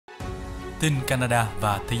tin Canada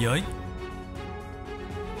và thế giới.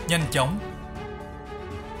 Nhanh chóng,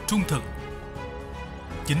 trung thực,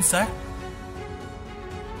 chính xác.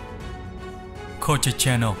 Culture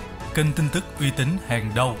Channel, kênh tin tức uy tín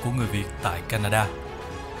hàng đầu của người Việt tại Canada.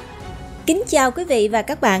 Kính chào quý vị và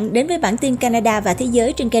các bạn đến với bản tin Canada và thế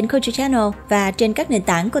giới trên kênh Culture Channel và trên các nền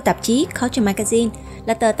tảng của tạp chí Culture Magazine,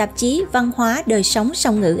 là tờ tạp chí văn hóa đời sống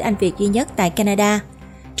song ngữ Anh Việt duy nhất tại Canada.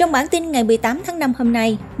 Trong bản tin ngày 18 tháng 5 hôm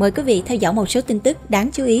nay, mời quý vị theo dõi một số tin tức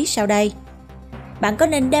đáng chú ý sau đây. Bạn có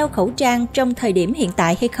nên đeo khẩu trang trong thời điểm hiện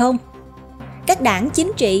tại hay không? Các đảng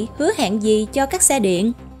chính trị hứa hẹn gì cho các xe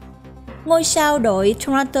điện? Ngôi sao đội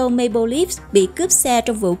Toronto Maple Leafs bị cướp xe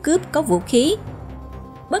trong vụ cướp có vũ khí.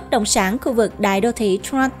 Bất động sản khu vực đại đô thị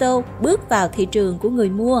Toronto bước vào thị trường của người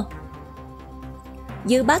mua.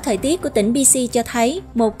 Dự báo thời tiết của tỉnh BC cho thấy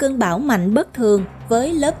một cơn bão mạnh bất thường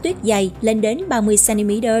với lớp tuyết dày lên đến 30 cm.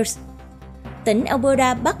 Tỉnh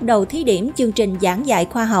Alberta bắt đầu thí điểm chương trình giảng dạy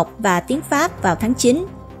khoa học và tiếng Pháp vào tháng 9.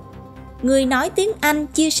 Người nói tiếng Anh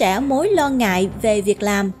chia sẻ mối lo ngại về việc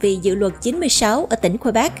làm vì dự luật 96 ở tỉnh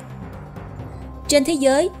Quebec. Trên thế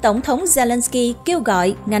giới, Tổng thống Zelensky kêu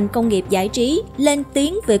gọi ngành công nghiệp giải trí lên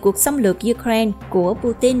tiếng về cuộc xâm lược Ukraine của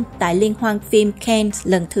Putin tại liên hoan phim Cannes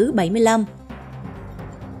lần thứ 75.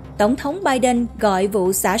 Tổng thống Biden gọi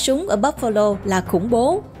vụ xả súng ở Buffalo là khủng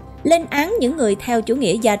bố, lên án những người theo chủ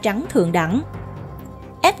nghĩa da trắng thượng đẳng.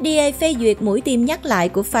 FDA phê duyệt mũi tiêm nhắc lại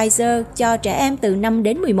của Pfizer cho trẻ em từ 5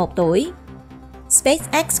 đến 11 tuổi.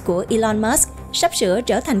 SpaceX của Elon Musk sắp sửa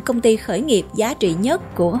trở thành công ty khởi nghiệp giá trị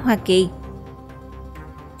nhất của Hoa Kỳ.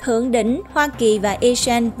 Thượng đỉnh Hoa Kỳ và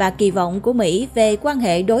ASEAN và kỳ vọng của Mỹ về quan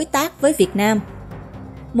hệ đối tác với Việt Nam.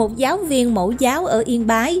 Một giáo viên mẫu giáo ở Yên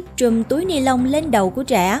Bái trùm túi ni lông lên đầu của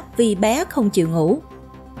trẻ vì bé không chịu ngủ.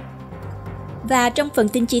 Và trong phần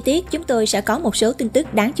tin chi tiết, chúng tôi sẽ có một số tin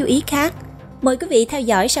tức đáng chú ý khác. Mời quý vị theo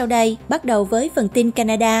dõi sau đây, bắt đầu với phần tin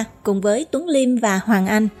Canada cùng với Tuấn Liêm và Hoàng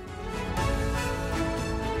Anh.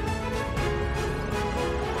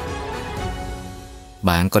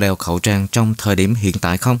 Bạn có đeo khẩu trang trong thời điểm hiện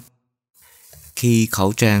tại không? Khi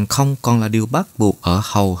khẩu trang không còn là điều bắt buộc ở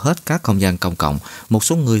hầu hết các không gian công cộng, một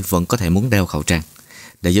số người vẫn có thể muốn đeo khẩu trang.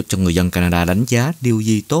 Để giúp cho người dân Canada đánh giá điều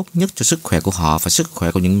gì tốt nhất cho sức khỏe của họ và sức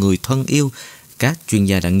khỏe của những người thân yêu, các chuyên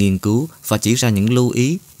gia đã nghiên cứu và chỉ ra những lưu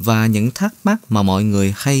ý và những thắc mắc mà mọi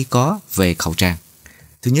người hay có về khẩu trang.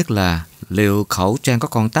 Thứ nhất là, liệu khẩu trang có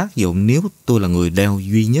còn tác dụng nếu tôi là người đeo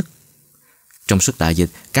duy nhất? Trong suốt đại dịch,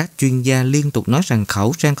 các chuyên gia liên tục nói rằng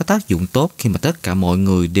khẩu trang có tác dụng tốt khi mà tất cả mọi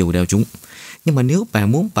người đều đeo chúng. Nhưng mà nếu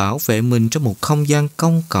bạn muốn bảo vệ mình trong một không gian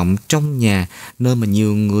công cộng trong nhà, nơi mà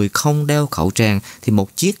nhiều người không đeo khẩu trang, thì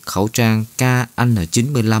một chiếc khẩu trang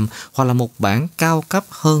KN95 hoặc là một bản cao cấp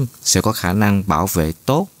hơn sẽ có khả năng bảo vệ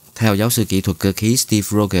tốt. Theo giáo sư kỹ thuật cơ khí Steve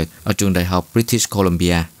Roger ở trường đại học British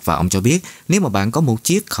Columbia, và ông cho biết nếu mà bạn có một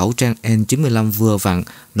chiếc khẩu trang N95 vừa vặn,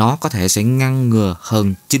 nó có thể sẽ ngăn ngừa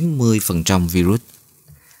hơn 90% virus.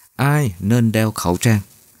 Ai nên đeo khẩu trang?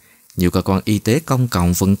 Nhiều cơ quan y tế công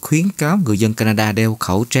cộng vẫn khuyến cáo người dân Canada đeo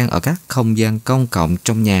khẩu trang ở các không gian công cộng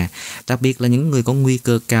trong nhà, đặc biệt là những người có nguy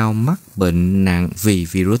cơ cao mắc bệnh nặng vì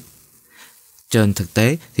virus. Trên thực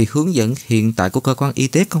tế thì hướng dẫn hiện tại của cơ quan y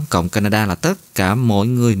tế công cộng Canada là tất cả mọi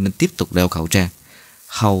người nên tiếp tục đeo khẩu trang.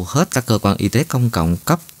 Hầu hết các cơ quan y tế công cộng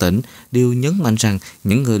cấp tỉnh đều nhấn mạnh rằng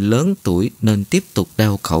những người lớn tuổi nên tiếp tục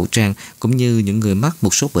đeo khẩu trang, cũng như những người mắc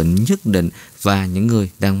một số bệnh nhất định và những người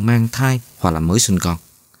đang mang thai hoặc là mới sinh con.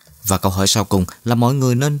 Và câu hỏi sau cùng là mọi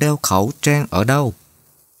người nên đeo khẩu trang ở đâu?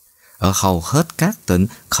 Ở hầu hết các tỉnh,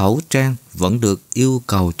 khẩu trang vẫn được yêu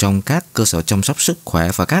cầu trong các cơ sở chăm sóc sức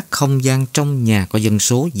khỏe và các không gian trong nhà có dân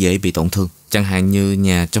số dễ bị tổn thương, chẳng hạn như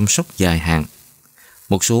nhà chăm sóc dài hạn.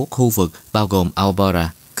 Một số khu vực bao gồm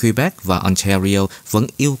Alberta, Quebec và Ontario vẫn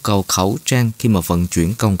yêu cầu khẩu trang khi mà vận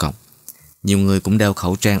chuyển công cộng. Nhiều người cũng đeo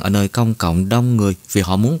khẩu trang ở nơi công cộng đông người vì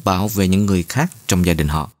họ muốn bảo vệ những người khác trong gia đình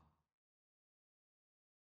họ.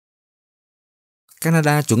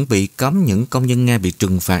 Canada chuẩn bị cấm những công dân Nga bị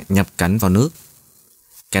trừng phạt nhập cảnh vào nước.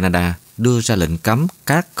 Canada đưa ra lệnh cấm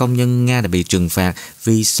các công nhân Nga đã bị trừng phạt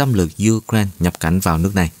vì xâm lược Ukraine nhập cảnh vào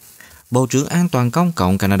nước này. Bộ trưởng An toàn Công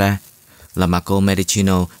cộng Canada là Marco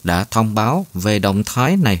Medicino đã thông báo về động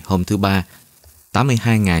thái này hôm thứ Ba,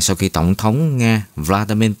 82 ngày sau khi Tổng thống Nga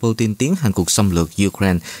Vladimir Putin tiến hành cuộc xâm lược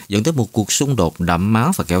Ukraine, dẫn tới một cuộc xung đột đẫm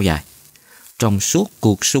máu và kéo dài. Trong suốt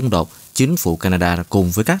cuộc xung đột, chính phủ Canada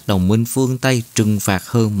cùng với các đồng minh phương Tây trừng phạt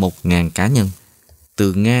hơn 1.000 cá nhân.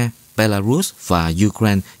 Từ Nga, Belarus và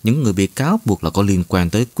Ukraine, những người bị cáo buộc là có liên quan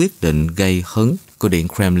tới quyết định gây hấn của Điện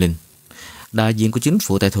Kremlin. Đại diện của chính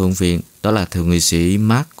phủ tại Thượng viện, đó là thượng nghị sĩ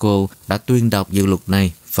Marco, đã tuyên đọc dự luật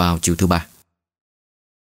này vào chiều thứ Ba.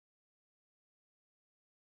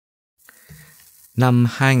 Năm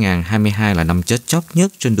 2022 là năm chết chóc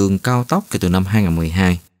nhất trên đường cao tốc kể từ năm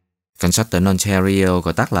 2012. Cảnh sát tỉnh Ontario,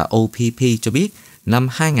 gọi tắt là OPP, cho biết năm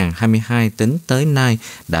 2022 tính tới nay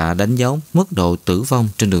đã đánh dấu mức độ tử vong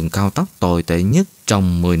trên đường cao tốc tồi tệ nhất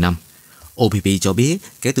trong 10 năm. OPP cho biết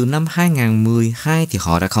kể từ năm 2012 thì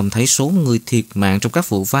họ đã không thấy số người thiệt mạng trong các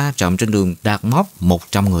vụ va chạm trên đường đạt mốc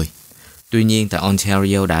 100 người. Tuy nhiên, tại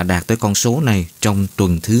Ontario đã đạt tới con số này trong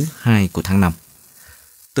tuần thứ 2 của tháng 5.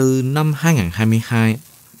 Từ năm 2022,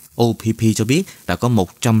 OPP cho biết đã có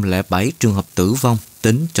 107 trường hợp tử vong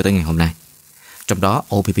tính cho tới ngày hôm nay. Trong đó,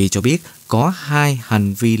 OPP cho biết có 2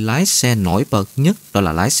 hành vi lái xe nổi bật nhất, đó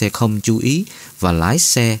là lái xe không chú ý và lái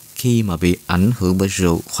xe khi mà bị ảnh hưởng bởi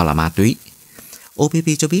rượu hoặc là ma túy. OPP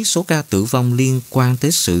cho biết số ca tử vong liên quan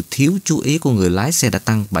tới sự thiếu chú ý của người lái xe đã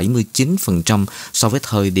tăng 79% so với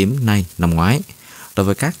thời điểm này năm ngoái. Đối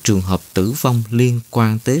với các trường hợp tử vong liên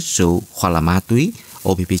quan tới rượu hoặc là ma túy,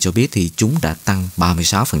 OPP cho biết thì chúng đã tăng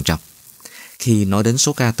 36%. Khi nói đến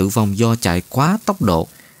số ca tử vong do chạy quá tốc độ,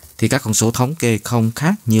 thì các con số thống kê không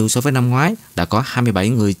khác nhiều so với năm ngoái, đã có 27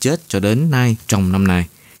 người chết cho đến nay trong năm nay.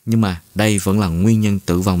 Nhưng mà đây vẫn là nguyên nhân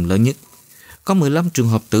tử vong lớn nhất. Có 15 trường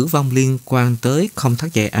hợp tử vong liên quan tới không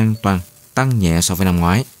thắt dây an toàn, tăng nhẹ so với năm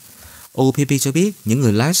ngoái. OPP cho biết những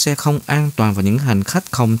người lái xe không an toàn và những hành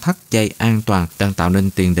khách không thắt dây an toàn đang tạo nên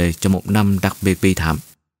tiền đề cho một năm đặc biệt bi thảm.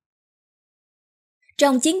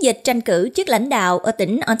 Trong chiến dịch tranh cử chức lãnh đạo ở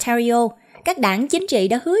tỉnh Ontario, các đảng chính trị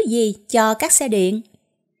đã hứa gì cho các xe điện?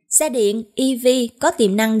 Xe điện EV có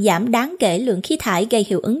tiềm năng giảm đáng kể lượng khí thải gây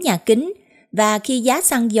hiệu ứng nhà kính, và khi giá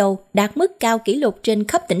xăng dầu đạt mức cao kỷ lục trên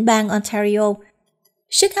khắp tỉnh bang Ontario,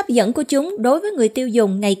 sức hấp dẫn của chúng đối với người tiêu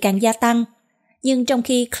dùng ngày càng gia tăng. Nhưng trong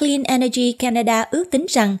khi Clean Energy Canada ước tính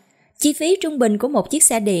rằng chi phí trung bình của một chiếc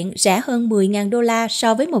xe điện rẻ hơn $10,000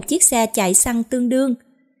 so với một chiếc xe chạy xăng tương đương,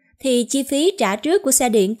 thì chi phí trả trước của xe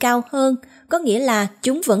điện cao hơn, có nghĩa là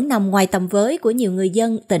chúng vẫn nằm ngoài tầm với của nhiều người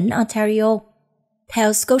dân tỉnh Ontario.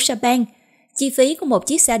 Theo Scotiabank, chi phí của một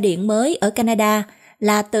chiếc xe điện mới ở Canada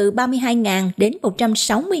là từ 32.000 đến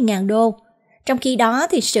 160.000 đô. Trong khi đó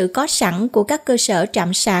thì sự có sẵn của các cơ sở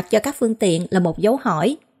trạm sạc cho các phương tiện là một dấu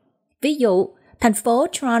hỏi. Ví dụ, thành phố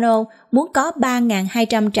Toronto muốn có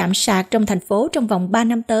 3.200 trạm sạc trong thành phố trong vòng 3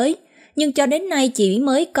 năm tới, nhưng cho đến nay chỉ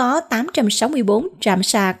mới có 864 trạm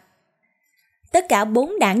sạc. Tất cả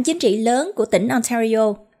 4 đảng chính trị lớn của tỉnh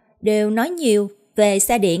Ontario đều nói nhiều về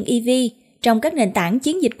xe điện EV trong các nền tảng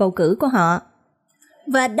chiến dịch bầu cử của họ.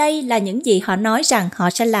 Và đây là những gì họ nói rằng họ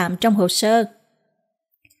sẽ làm trong hồ sơ.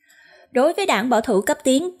 Đối với đảng bảo thủ cấp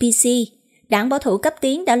tiến PC, đảng bảo thủ cấp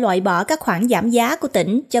tiến đã loại bỏ các khoản giảm giá của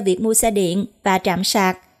tỉnh cho việc mua xe điện và trạm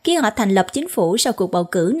sạc khi họ thành lập chính phủ sau cuộc bầu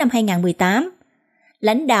cử năm 2018.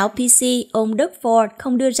 Lãnh đạo PC ông Doug Ford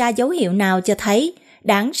không đưa ra dấu hiệu nào cho thấy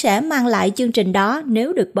đảng sẽ mang lại chương trình đó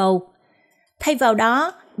nếu được bầu. Thay vào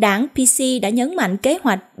đó, đảng PC đã nhấn mạnh kế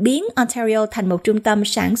hoạch biến Ontario thành một trung tâm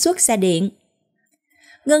sản xuất xe điện.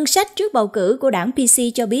 Ngân sách trước bầu cử của đảng PC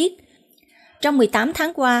cho biết, trong 18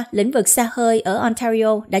 tháng qua, lĩnh vực xe hơi ở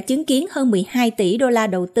Ontario đã chứng kiến hơn 12 tỷ đô la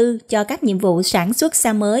đầu tư cho các nhiệm vụ sản xuất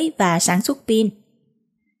xe mới và sản xuất pin.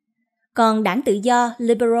 Còn đảng tự do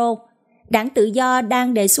Liberal, đảng tự do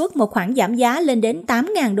đang đề xuất một khoản giảm giá lên đến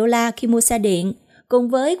 8.000 đô la khi mua xe điện, cùng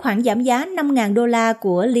với khoản giảm giá 5.000 đô la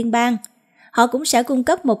của liên bang. Họ cũng sẽ cung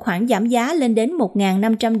cấp một khoản giảm giá lên đến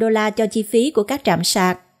 1.500 đô la cho chi phí của các trạm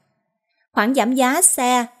sạc. Khoản giảm giá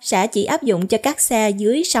xe sẽ chỉ áp dụng cho các xe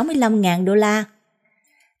dưới 65.000 đô la.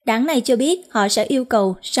 Đảng này cho biết họ sẽ yêu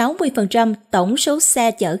cầu 60% tổng số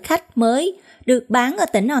xe chở khách mới được bán ở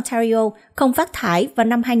tỉnh Ontario không phát thải vào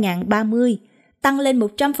năm 2030, tăng lên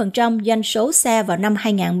 100% doanh số xe vào năm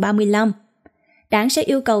 2035. Đảng sẽ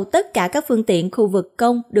yêu cầu tất cả các phương tiện khu vực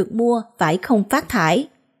công được mua phải không phát thải.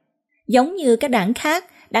 Giống như các đảng khác,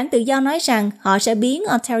 đảng tự do nói rằng họ sẽ biến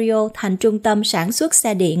Ontario thành trung tâm sản xuất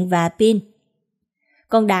xe điện và pin.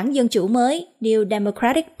 Còn đảng Dân Chủ mới, New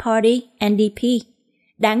Democratic Party, NDP,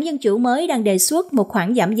 đảng Dân Chủ mới đang đề xuất một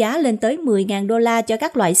khoản giảm giá lên tới 10.000 đô la cho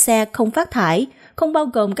các loại xe không phát thải, không bao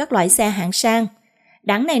gồm các loại xe hạng sang.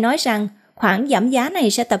 Đảng này nói rằng khoản giảm giá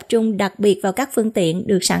này sẽ tập trung đặc biệt vào các phương tiện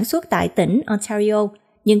được sản xuất tại tỉnh Ontario,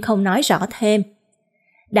 nhưng không nói rõ thêm.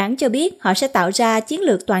 Đảng cho biết họ sẽ tạo ra chiến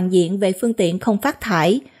lược toàn diện về phương tiện không phát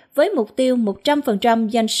thải, với mục tiêu 100%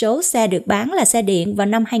 doanh số xe được bán là xe điện vào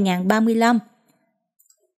năm 2035.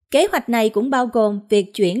 Kế hoạch này cũng bao gồm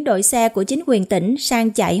việc chuyển đổi xe của chính quyền tỉnh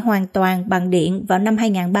sang chạy hoàn toàn bằng điện vào năm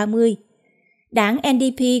 2030. Đảng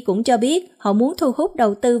NDP cũng cho biết họ muốn thu hút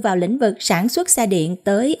đầu tư vào lĩnh vực sản xuất xe điện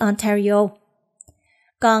tới Ontario.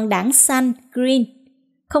 Còn đảng xanh, Green,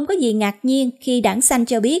 không có gì ngạc nhiên khi đảng xanh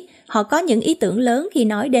cho biết họ có những ý tưởng lớn khi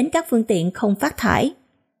nói đến các phương tiện không phát thải.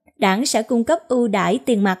 Đảng sẽ cung cấp ưu đãi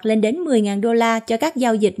tiền mặt lên đến 10.000 đô la cho các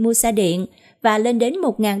giao dịch mua xe điện và lên đến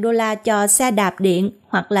 1.000 đô la cho xe đạp điện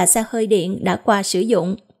hoặc là xe hơi điện đã qua sử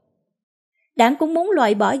dụng. Đảng cũng muốn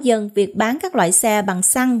loại bỏ dần việc bán các loại xe bằng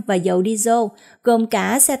xăng và dầu diesel, gồm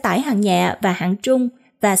cả xe tải hạng nhẹ và hạng trung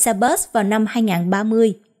và xe bus vào năm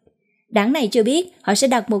 2030. Đảng này cho biết họ sẽ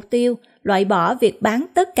đặt mục tiêu loại bỏ việc bán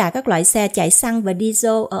tất cả các loại xe chạy xăng và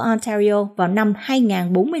diesel ở Ontario vào năm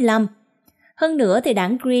 2045. Hơn nữa thì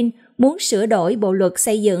đảng Green muốn sửa đổi bộ luật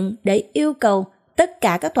xây dựng để yêu cầu tất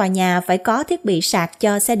cả các tòa nhà phải có thiết bị sạc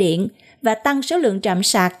cho xe điện và tăng số lượng trạm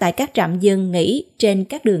sạc tại các trạm dừng nghỉ trên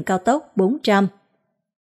các đường cao tốc 400.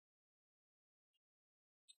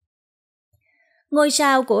 Ngôi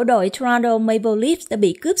sao của đội Toronto Maple Leafs đã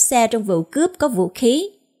bị cướp xe trong vụ cướp có vũ khí.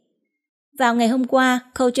 Vào ngày hôm qua,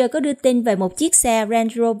 Culture có đưa tin về một chiếc xe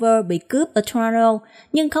Range Rover bị cướp ở Toronto,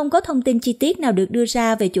 nhưng không có thông tin chi tiết nào được đưa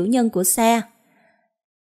ra về chủ nhân của xe.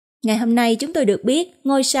 Ngày hôm nay, chúng tôi được biết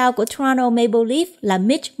ngôi sao của Toronto Maple Leafs là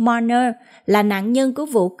Mitch Marner là nạn nhân của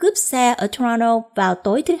vụ cướp xe ở Toronto vào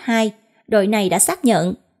tối thứ Hai. Đội này đã xác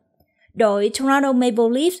nhận. Đội Toronto Maple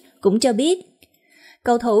Leafs cũng cho biết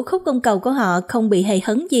cầu thủ khúc công cầu của họ không bị hề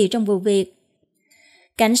hấn gì trong vụ việc.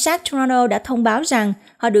 Cảnh sát Toronto đã thông báo rằng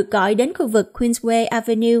họ được gọi đến khu vực Queensway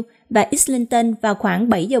Avenue và Islington vào khoảng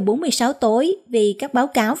 7 giờ 46 tối vì các báo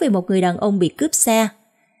cáo về một người đàn ông bị cướp xe.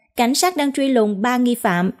 Cảnh sát đang truy lùng 3 nghi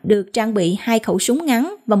phạm được trang bị 2 khẩu súng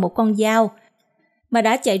ngắn và một con dao mà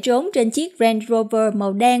đã chạy trốn trên chiếc Range Rover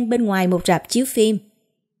màu đen bên ngoài một rạp chiếu phim.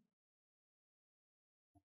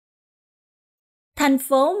 Thành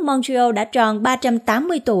phố Montreal đã tròn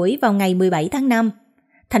 380 tuổi vào ngày 17 tháng 5.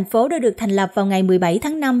 Thành phố đã được thành lập vào ngày 17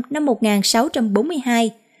 tháng 5 năm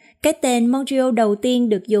 1642. Cái tên Montreal đầu tiên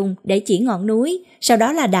được dùng để chỉ ngọn núi, sau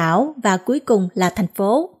đó là đảo và cuối cùng là thành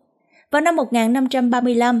phố. Vào năm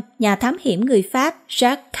 1535, nhà thám hiểm người Pháp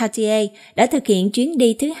Jacques Cartier đã thực hiện chuyến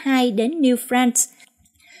đi thứ 2 đến New France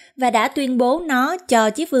và đã tuyên bố nó cho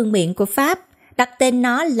chiếc vương miện của Pháp, đặt tên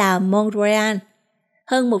nó là Montréal.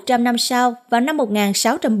 Hơn 100 năm sau, vào năm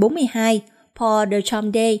 1642, Paul de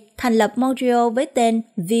Chomde thành lập Montreal với tên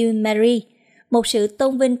Ville Marie, một sự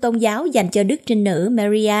tôn vinh tôn giáo dành cho Đức Trinh Nữ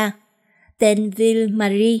Maria. Tên Ville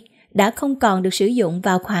Marie đã không còn được sử dụng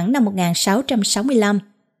vào khoảng năm 1665.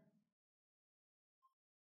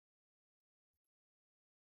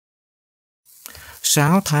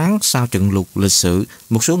 Sáu tháng sau trận lụt lịch sử,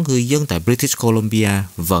 một số người dân tại British Columbia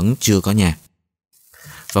vẫn chưa có nhà.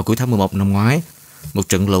 Vào cuối tháng 11 năm ngoái, một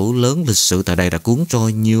trận lũ lớn lịch sử tại đây đã cuốn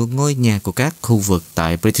trôi nhiều ngôi nhà của các khu vực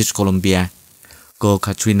tại British Columbia. Cô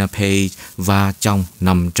Katrina Page và chồng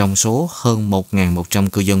nằm trong số hơn 1.100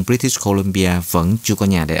 cư dân British Columbia vẫn chưa có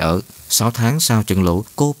nhà để ở. 6 tháng sau trận lũ,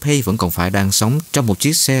 cô Page vẫn còn phải đang sống trong một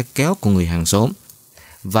chiếc xe kéo của người hàng xóm.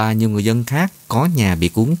 Và nhiều người dân khác có nhà bị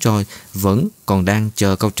cuốn trôi vẫn còn đang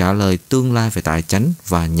chờ câu trả lời tương lai về tài chính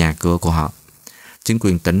và nhà cửa của họ. Chính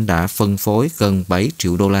quyền tỉnh đã phân phối gần 7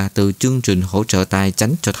 triệu đô la từ chương trình hỗ trợ tài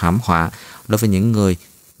chính cho thảm họa đối với những người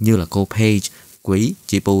như là cô Page. Quỹ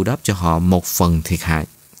chỉ bù đắp cho họ một phần thiệt hại.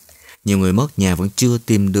 Nhiều người mất nhà vẫn chưa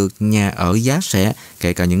tìm được nhà ở giá rẻ,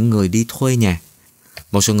 kể cả những người đi thuê nhà.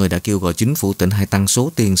 Một số người đã kêu gọi chính phủ tỉnh hãy tăng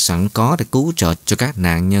số tiền sẵn có để cứu trợ cho các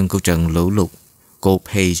nạn nhân của trận lũ lụt. Cô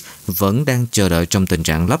Page vẫn đang chờ đợi trong tình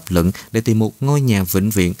trạng lấp lửng để tìm một ngôi nhà vĩnh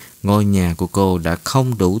viễn. Ngôi nhà của cô đã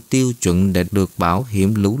không đủ tiêu chuẩn để được bảo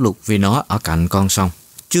hiểm lũ lụt vì nó ở cạnh con sông.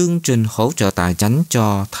 Chương trình hỗ trợ tài chính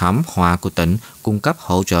cho thảm họa của tỉnh cung cấp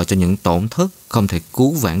hỗ trợ cho những tổn thất không thể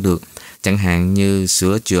cứu vãn được, chẳng hạn như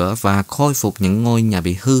sửa chữa và khôi phục những ngôi nhà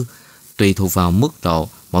bị hư. Tùy thuộc vào mức độ,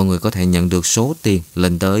 mọi người có thể nhận được số tiền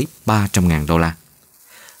lên tới 300.000 đô la.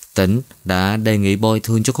 Tỉnh đã đề nghị bồi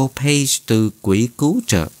thường cho cô Page từ quỹ cứu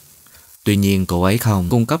trợ. Tuy nhiên, cô ấy không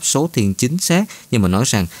cung cấp số tiền chính xác, nhưng mà nói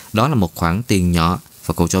rằng đó là một khoản tiền nhỏ,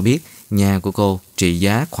 và cô cho biết nhà của cô trị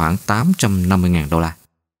giá khoảng 850.000 đô la.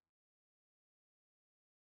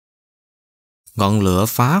 Ngọn lửa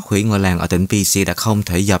phá hủy ngôi làng ở tỉnh BC đã không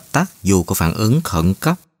thể dập tắt dù có phản ứng khẩn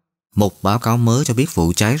cấp. Một báo cáo mới cho biết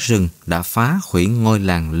vụ cháy rừng đã phá hủy ngôi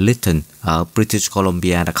làng Lytton ở British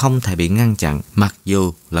Columbia đã không thể bị ngăn chặn, mặc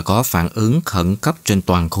dù là có phản ứng khẩn cấp trên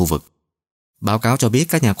toàn khu vực. Báo cáo cho biết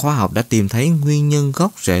các nhà khoa học đã tìm thấy nguyên nhân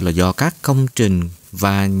gốc rễ là do các công trình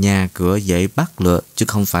và nhà cửa dễ bắt lửa, chứ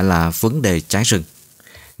không phải là vấn đề cháy rừng.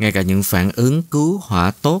 Ngay cả những phản ứng cứu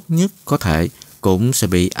hỏa tốt nhất có thể cũng sẽ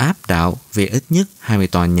bị áp đảo vì ít nhất 20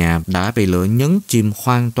 tòa nhà đã bị lửa nhấn chìm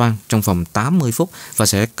hoàn toàn trong vòng 80 phút và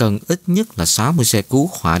sẽ cần ít nhất là 60 xe cứu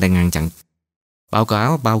hỏa để ngăn chặn. Báo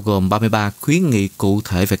cáo bao gồm 33 khuyến nghị cụ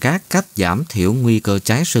thể về các cách giảm thiểu nguy cơ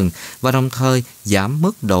cháy rừng và đồng thời giảm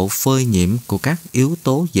mức độ phơi nhiễm của các yếu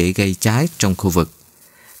tố dễ gây cháy trong khu vực.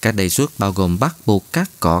 Các đề xuất bao gồm bắt buộc cắt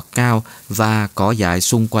cỏ cao và cỏ dại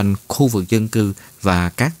xung quanh khu vực dân cư và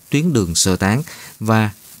các tuyến đường sơ tán, và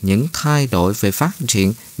những thay đổi về phát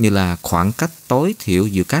triển như là khoảng cách tối thiểu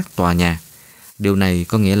giữa các tòa nhà. Điều này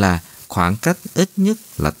có nghĩa là khoảng cách ít nhất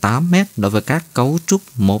là 8 mét đối với các cấu trúc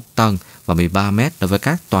 1 tầng và 13 mét đối với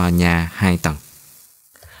các tòa nhà 2 tầng.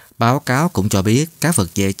 Báo cáo cũng cho biết các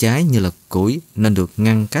vật dễ cháy như là củi nên được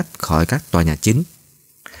ngăn cách khỏi các tòa nhà chính.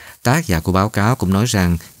 Tác giả của báo cáo cũng nói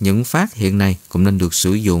rằng những phát hiện này cũng nên được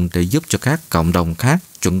sử dụng để giúp cho các cộng đồng khác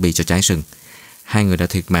chuẩn bị cho cháy rừng. 2 người đã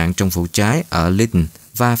thiệt mạng trong vụ cháy ở Lytton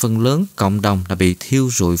và phần lớn cộng đồng đã bị thiêu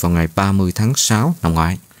rụi vào ngày 30 tháng 6 năm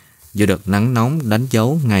ngoái. Giữa đợt nắng nóng đánh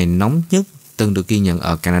dấu ngày nóng nhất từng được ghi nhận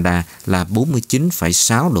ở Canada là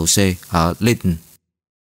 49,6 độ C ở Lytton.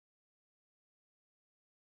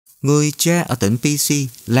 Người cha ở tỉnh BC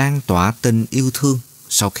lan tỏa tình yêu thương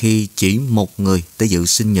sau khi chỉ một người tới dự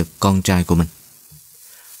sinh nhật con trai của mình.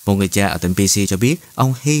 Một người cha ở tỉnh BC cho biết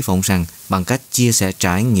ông hy vọng rằng bằng cách chia sẻ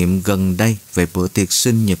trải nghiệm gần đây về bữa tiệc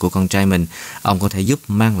sinh nhật của con trai mình, ông có thể giúp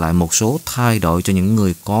mang lại một số thay đổi cho những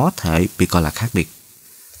người có thể bị coi là khác biệt.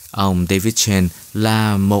 Ông David Chen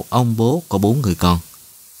là một ông bố có 4 người con.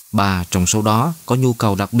 3 trong số đó có nhu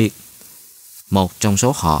cầu đặc biệt. Một trong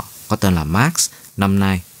số họ có tên là Max, năm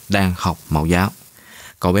nay đang học mẫu giáo.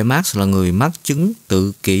 Cậu bé Max là người mắc chứng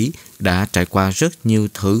tự kỷ, đã trải qua rất nhiều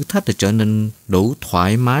thử thách để trở nên đủ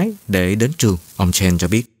thoải mái để đến trường, ông Chen cho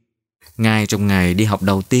biết. Ngay trong ngày đi học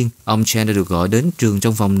đầu tiên, ông Chen đã được gọi đến trường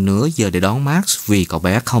trong vòng nửa giờ để đón Max vì cậu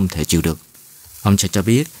bé không thể chịu được. Ông Chen cho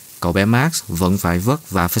biết cậu bé Max vẫn phải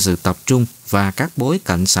vất vả với sự tập trung và các bối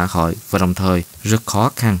cảnh xã hội và đồng thời rất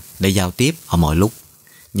khó khăn để giao tiếp ở mọi lúc.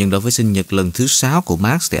 Nhưng đối với sinh nhật lần thứ 6 của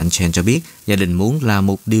Max thì anh Chen cho biết gia đình muốn làm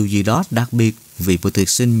một điều gì đó đặc biệt vì bữa tiệc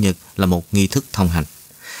sinh nhật là một nghi thức thông hành.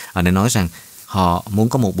 Anh ấy nói rằng họ muốn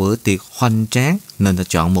có một bữa tiệc hoành tráng nên đã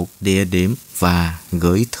chọn một địa điểm và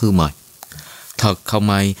gửi thư mời. Thật không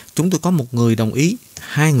may, chúng tôi có một người đồng ý,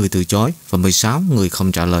 2 người từ chối và 16 người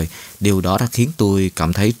không trả lời. Điều đó đã khiến tôi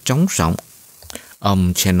cảm thấy trống rỗng.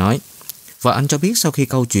 Ông Chen nói. Và anh cho biết sau khi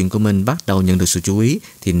câu chuyện của mình bắt đầu nhận được sự chú ý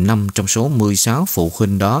thì 5 trong số 16 phụ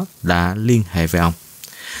huynh đó đã liên hệ với ông.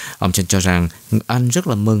 Ông Chen cho rằng anh rất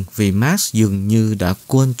là mừng vì Max dường như đã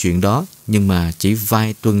quên chuyện đó, nhưng mà chỉ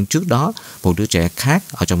vài tuần trước đó, một đứa trẻ khác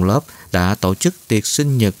ở trong lớp đã tổ chức tiệc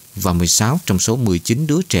sinh nhật và 16 trong số 19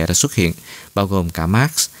 đứa trẻ đã xuất hiện, bao gồm cả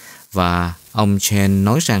Max. Và ông Chen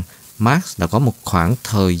nói rằng Max đã có một khoảng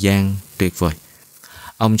thời gian tuyệt vời.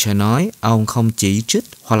 Ông Chen nói ông không chỉ trích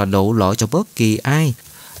hoặc là đổ lỗi cho bất kỳ ai.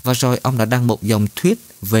 Và rồi ông đã đăng một dòng tweet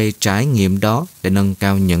về trải nghiệm đó để nâng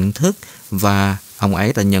cao nhận thức, và ông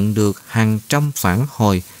ấy đã nhận được hàng trăm phản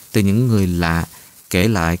hồi từ những người lạ kể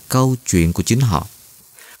lại câu chuyện của chính họ.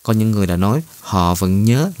 Có những người đã nói họ vẫn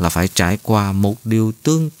nhớ là phải trải qua một điều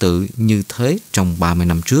tương tự như thế trong 30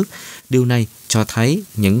 năm trước. Điều này cho thấy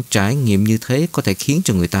những trải nghiệm như thế có thể khiến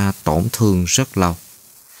cho người ta tổn thương rất lâu.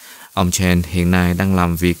 Ông Chen hiện nay đang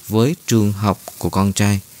làm việc với trường học của con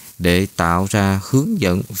trai để tạo ra hướng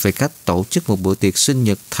dẫn về cách tổ chức một bữa tiệc sinh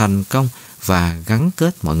nhật thành công và gắn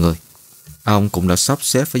kết mọi người. Ông cũng đã sắp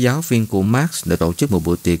xếp với giáo viên của Max để tổ chức một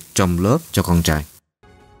bữa tiệc trong lớp cho con trai.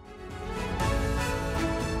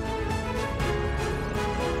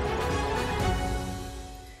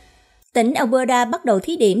 Tỉnh Alberta bắt đầu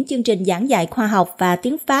thí điểm chương trình giảng dạy khoa học và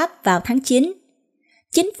tiếng Pháp vào tháng 9.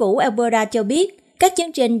 Chính phủ Alberta cho biết các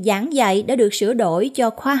chương trình giảng dạy đã được sửa đổi cho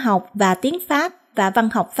khoa học và tiếng Pháp và văn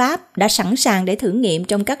học Pháp đã sẵn sàng để thử nghiệm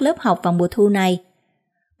trong các lớp học vào mùa thu này.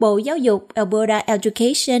 Bộ Giáo dục Alberta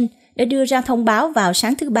Education đã đưa ra thông báo vào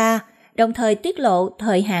sáng thứ Ba, đồng thời tiết lộ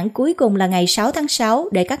thời hạn cuối cùng là ngày 6 tháng 6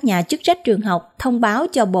 để các nhà chức trách trường học thông báo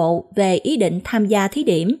cho Bộ về ý định tham gia thí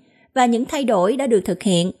điểm và những thay đổi đã được thực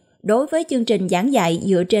hiện đối với chương trình giảng dạy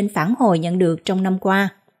dựa trên phản hồi nhận được trong năm qua.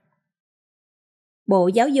 Bộ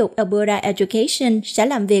Giáo dục Alberta Education sẽ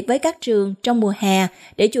làm việc với các trường trong mùa hè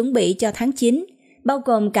để chuẩn bị cho tháng 9, bao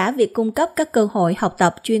gồm cả việc cung cấp các cơ hội học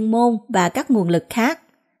tập chuyên môn và các nguồn lực khác.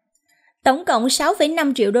 Tổng cộng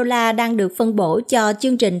 6,5 triệu đô la đang được phân bổ cho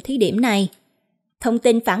chương trình thí điểm này. Thông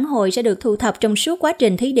tin phản hồi sẽ được thu thập trong suốt quá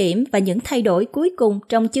trình thí điểm và những thay đổi cuối cùng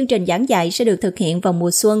trong chương trình giảng dạy sẽ được thực hiện vào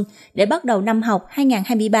mùa xuân để bắt đầu năm học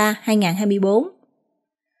 2023-2024.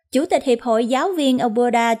 Chủ tịch Hiệp hội Giáo viên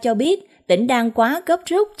Alberta cho biết tỉnh đang quá gấp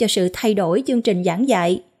rút cho sự thay đổi chương trình giảng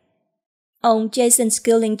dạy. Ông Jason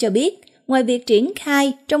Skilling cho biết, ngoài việc triển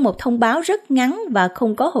khai trong một thông báo rất ngắn và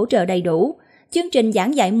không có hỗ trợ đầy đủ, chương trình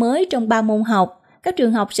giảng dạy mới trong 3 môn học, các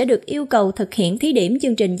trường học sẽ được yêu cầu thực hiện thí điểm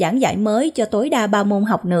chương trình giảng dạy mới cho tối đa 3 môn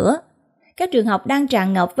học nữa. Các trường học đang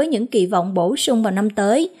tràn ngập với những kỳ vọng bổ sung vào năm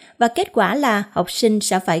tới và kết quả là học sinh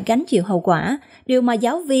sẽ phải gánh chịu hậu quả, điều mà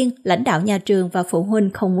giáo viên, lãnh đạo nhà trường và phụ huynh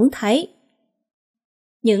không muốn thấy.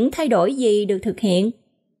 Những thay đổi gì được thực hiện?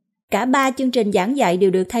 Cả 3 chương trình giảng dạy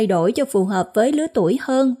đều được thay đổi cho phù hợp với lứa tuổi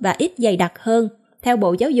hơn và ít dày đặc hơn, theo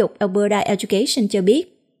Bộ Giáo dục Alberta Education cho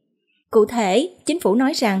biết. Cụ thể, chính phủ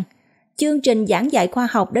nói rằng, chương trình giảng dạy khoa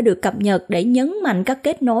học đã được cập nhật để nhấn mạnh các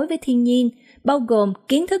kết nối với thiên nhiên, bao gồm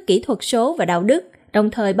kiến thức kỹ thuật số và đạo đức, đồng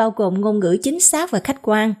thời bao gồm ngôn ngữ chính xác và khách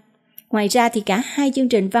quan. Ngoài ra thì cả 2 chương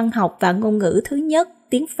trình văn học và ngôn ngữ thứ nhất,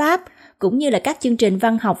 tiếng Pháp, cũng như là các chương trình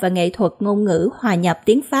văn học và nghệ thuật ngôn ngữ hòa nhập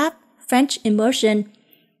tiếng Pháp, French Immersion,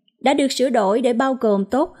 đã được sửa đổi để bao gồm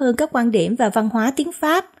tốt hơn các quan điểm và văn hóa tiếng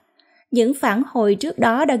Pháp. Những phản hồi trước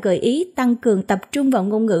đó đã gợi ý tăng cường tập trung vào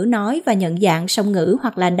ngôn ngữ nói và nhận dạng song ngữ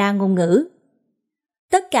hoặc là đa ngôn ngữ.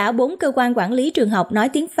 Tất cả 4 cơ quan quản lý trường học nói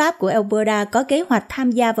tiếng Pháp của Alberta có kế hoạch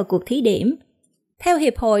tham gia vào cuộc thí điểm. Theo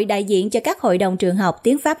Hiệp hội đại diện cho các hội đồng trường học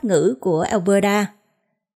tiếng Pháp ngữ của Alberta,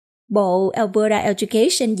 Bộ Alberta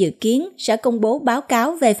Education dự kiến sẽ công bố báo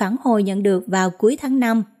cáo về phản hồi nhận được vào cuối tháng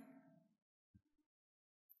 5.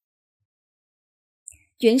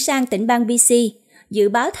 Chuyển sang tỉnh bang BC, dự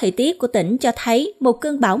báo thời tiết của tỉnh cho thấy một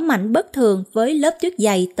cơn bão mạnh bất thường với lớp tuyết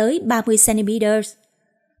dày tới 30 cm.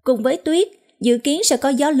 Cùng với tuyết, dự kiến sẽ có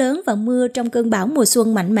gió lớn và mưa trong cơn bão mùa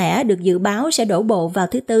xuân mạnh mẽ được dự báo sẽ đổ bộ vào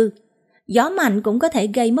thứ Tư. Gió mạnh cũng có thể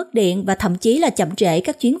gây mất điện và thậm chí là chậm trễ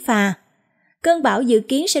các chuyến phà. Cơn bão dự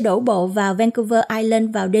kiến sẽ đổ bộ vào Vancouver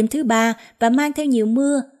Island vào đêm thứ Ba và mang theo nhiều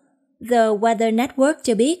mưa. The Weather Network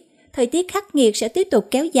cho biết, thời tiết khắc nghiệt sẽ tiếp tục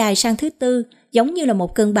kéo dài sang thứ Tư, giống như là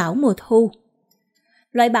một cơn bão mùa thu.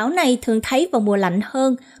 Loại bão này thường thấy vào mùa lạnh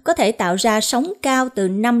hơn, có thể tạo ra sóng cao từ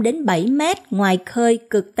 5 đến 7 mét ngoài khơi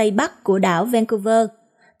cực Tây Bắc của đảo Vancouver.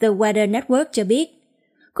 The Weather Network cho biết,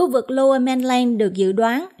 khu vực Lower Mainland được dự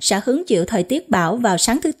đoán sẽ hứng chịu thời tiết bão vào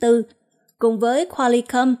sáng thứ Tư, cùng với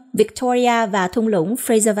Qualicum, Victoria và thung lũng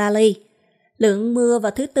Fraser Valley. Lượng mưa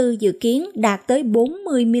vào thứ Tư dự kiến đạt tới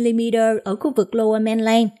 40 mm ở khu vực Lower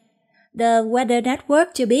Mainland. The Weather Network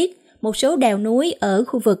cho biết, một số đèo núi ở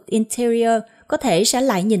khu vực Interior có thể sẽ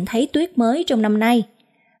lại nhìn thấy tuyết mới trong năm nay.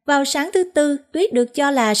 Vào sáng thứ Tư, tuyết được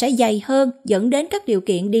cho là sẽ dày hơn, dẫn đến các điều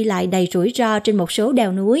kiện đi lại đầy rủi ro trên một số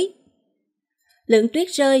đèo núi. Lượng tuyết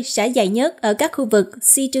rơi sẽ dày nhất ở các khu vực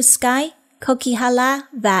Sea to Sky, Coquihalla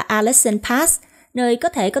và Allison Pass, nơi có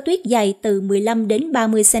thể có tuyết dày từ 15 đến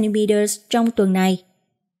 30 cm trong tuần này.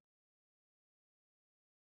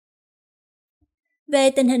 Về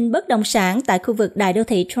tình hình bất động sản tại khu vực đại đô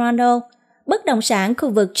thị Toronto, bất động sản khu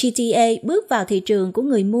vực GTA bước vào thị trường của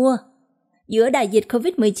người mua. Giữa đại dịch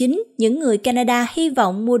COVID-19, những người Canada hy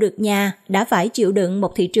vọng mua được nhà đã phải chịu đựng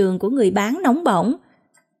một thị trường của người bán nóng bỏng.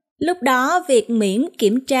 Lúc đó, việc miễn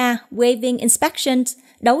kiểm tra, waiving inspections,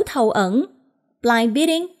 đấu thầu ẩn, blind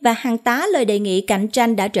bidding và hàng tá lời đề nghị cạnh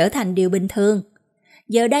tranh đã trở thành điều bình thường.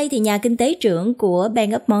 Giờ đây thì nhà kinh tế trưởng của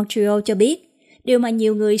Bank of Montreal cho biết, điều mà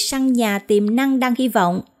nhiều người săn nhà tiềm năng đang hy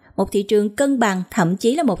vọng, một thị trường cân bằng, thậm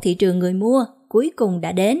chí là một thị trường người mua, cuối cùng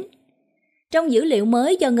đã đến. Trong dữ liệu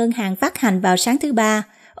mới do ngân hàng phát hành vào sáng thứ Ba,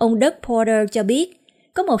 ông Doug Porter cho biết,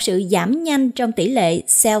 có một sự giảm nhanh trong tỷ lệ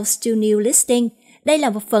sales to new listing. Đây là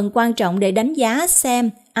một phần quan trọng để đánh giá xem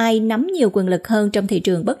ai nắm nhiều quyền lực hơn trong thị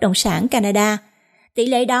trường bất động sản Canada. Tỷ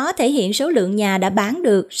lệ đó thể hiện số lượng nhà đã bán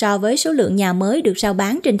được so với số lượng nhà mới được rao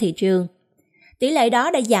bán trên thị trường. Tỷ lệ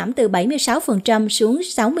đó đã giảm từ 76% xuống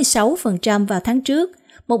 66% vào tháng trước,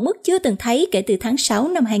 một mức chưa từng thấy kể từ tháng 6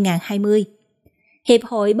 năm 2020. Hiệp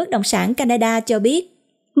hội Bất động sản Canada cho biết,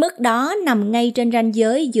 mức đó nằm ngay trên ranh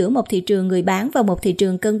giới giữa một thị trường người bán và một thị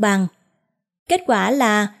trường cân bằng. Kết quả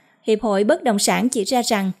là, Hiệp hội Bất động sản chỉ ra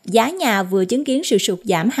rằng giá nhà vừa chứng kiến sự sụt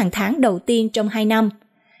giảm hàng tháng đầu tiên trong 2 năm.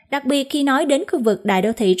 Đặc biệt khi nói đến khu vực đại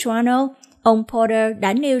đô thị Toronto, ông Porter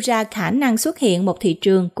đã nêu ra khả năng xuất hiện một thị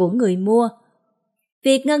trường của người mua.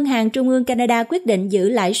 Việc Ngân hàng Trung ương Canada quyết định giữ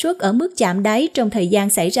lãi suất ở mức chạm đáy trong thời gian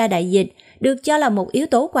xảy ra đại dịch được cho là một yếu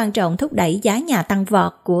tố quan trọng thúc đẩy giá nhà tăng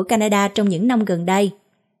vọt của Canada trong những năm gần đây.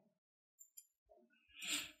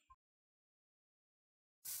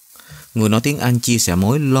 Người nói tiếng Anh chia sẻ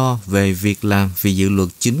mối lo về việc làm vì dự luật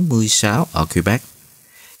 96 ở Quebec.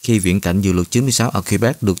 Khi viễn cảnh dự luật 96 ở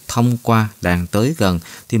Quebec được thông qua đang tới gần,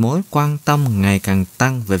 thì mối quan tâm ngày càng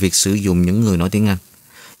tăng về việc sử dụng những người nói tiếng Anh.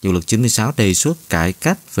 Dự luật 96 đề xuất cải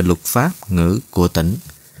cách về luật pháp ngữ của tỉnh.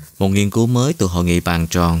 Một nghiên cứu mới từ Hội nghị bàn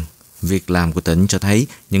tròn việc làm của tỉnh cho thấy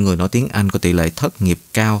những người nói tiếng Anh có tỷ lệ thất nghiệp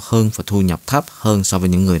cao hơn và thu nhập thấp hơn so với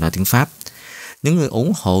những người nói tiếng Pháp. Những người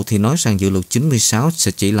ủng hộ thì nói rằng dự luật 96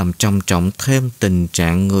 sẽ chỉ làm trầm trọng thêm tình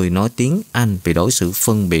trạng người nói tiếng Anh bị đối xử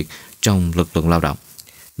phân biệt trong lực lượng lao động.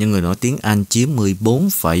 Những người nói tiếng Anh chiếm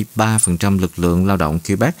 14,3% lực lượng lao động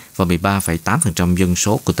Quebec và 13,8% dân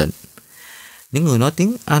số của tỉnh. Những người nói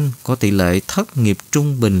tiếng Anh có tỷ lệ thất nghiệp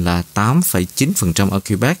trung bình là 8,9% ở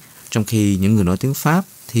Quebec, trong khi những người nói tiếng Pháp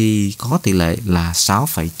thì có tỷ lệ là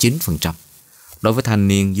 6,9%. Đối với thanh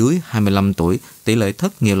niên dưới 25 tuổi, tỷ lệ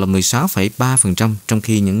thất nghiệp là 16,3%, trong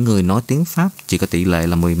khi những người nói tiếng Pháp chỉ có tỷ lệ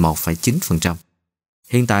là 11,9%.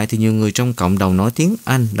 Hiện tại thì nhiều người trong cộng đồng nói tiếng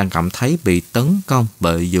Anh đang cảm thấy bị tấn công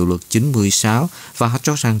bởi dự luật 96 và họ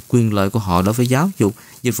cho rằng quyền lợi của họ đối với giáo dục,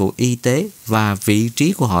 dịch vụ y tế và vị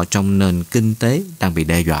trí của họ trong nền kinh tế đang bị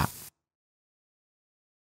đe dọa.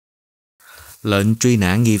 Lệnh truy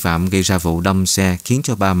nã nghi phạm gây ra vụ đâm xe khiến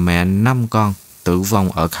cho bà mẹ 5 con tử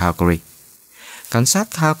vong ở Calgary. Cảnh sát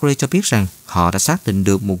Calgary cho biết rằng họ đã xác định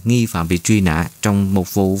được một nghi phạm bị truy nã trong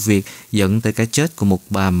một vụ việc dẫn tới cái chết của một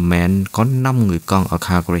bà mẹ có 5 người con ở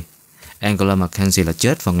Calgary. Angela McKenzie là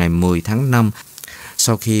chết vào ngày 10 tháng 5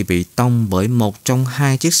 sau khi bị tông bởi một trong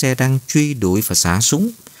hai chiếc xe đang truy đuổi và xả súng.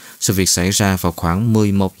 Sự việc xảy ra vào khoảng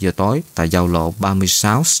 11 giờ tối tại giao lộ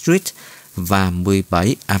 36 Street và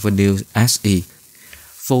 17 Avenue SE.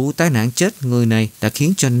 Vụ tai nạn chết người này đã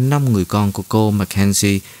khiến cho 5 người con của cô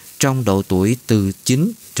McKenzie trong độ tuổi từ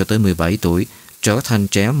 9 cho tới 17 tuổi trở thành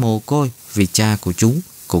trẻ mồ côi vì cha của chúng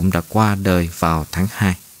cũng đã qua đời vào tháng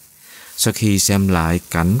 2. Sau khi xem lại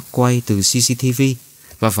cảnh quay từ CCTV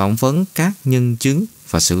và phỏng vấn các nhân chứng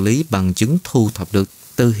và xử lý bằng chứng thu thập được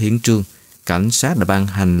từ hiện trường, cảnh sát đã ban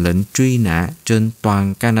hành lệnh truy nã trên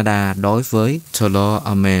toàn Canada đối với Taylor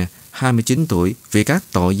Amer, 29 tuổi, vì các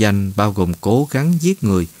tội danh bao gồm cố gắng giết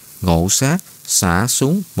người, ngộ sát, xả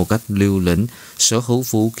súng một cách liều lĩnh, sở hữu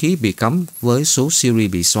vũ khí bị cấm với số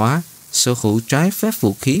series bị xóa, sở hữu trái phép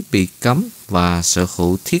vũ khí bị cấm và sở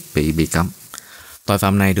hữu thiết bị bị cấm. Tội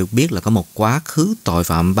phạm này được biết là có một quá khứ tội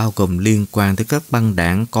phạm bao gồm liên quan tới các băng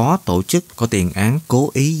đảng có tổ chức, có tiền án cố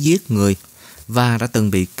ý giết người và đã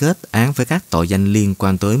từng bị kết án với các tội danh liên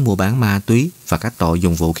quan tới mua bán ma túy và các tội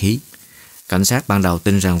dùng vũ khí. Cảnh sát ban đầu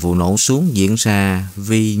tin rằng vụ nổ súng diễn ra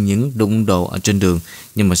vì những đụng độ ở trên đường,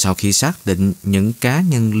 nhưng mà sau khi xác định những cá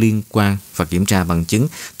nhân liên quan và kiểm tra bằng chứng,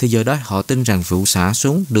 thì giờ đó họ tin rằng vụ xả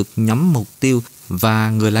súng được nhắm mục tiêu và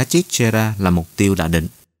người lái chiếc Jetta là mục tiêu đã định.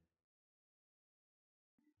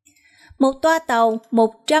 Một toa tàu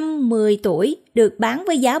 110 tuổi được bán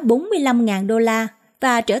với giá $45,000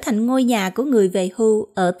 và trở thành ngôi nhà của người về hưu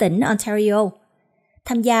ở tỉnh Ontario.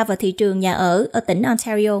 Tham gia vào thị trường nhà ở tỉnh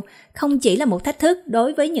Ontario không chỉ là một thách thức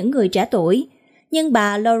đối với những người trẻ tuổi, nhưng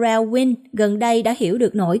bà Laurel Wynn gần đây đã hiểu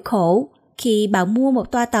được nỗi khổ khi bà mua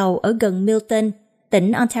một toa tàu ở gần Milton,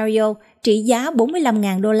 tỉnh Ontario, trị giá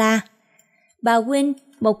 $45,000. Bà Wynn,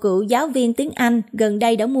 một cựu giáo viên tiếng Anh, gần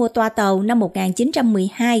đây đã mua toa tàu năm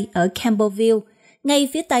 1912 ở Campbellville, ngay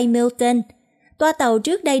phía tây Milton. Toa tàu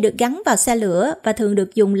trước đây được gắn vào xe lửa và thường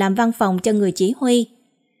được dùng làm văn phòng cho người chỉ huy.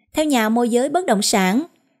 Theo nhà môi giới bất động sản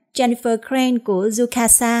Jennifer Crane của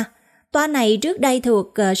Zukasa, toa này trước đây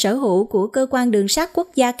thuộc sở hữu của Cơ quan Đường sắt Quốc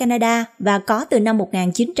gia Canada và có từ năm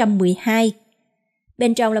 1912.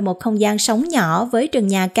 Bên trong là một không gian sống nhỏ với trần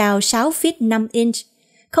nhà cao 6 feet 5 inch,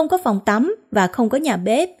 không có phòng tắm và không có nhà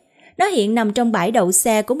bếp. Nó hiện nằm trong bãi đậu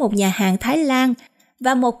xe của một nhà hàng Thái Lan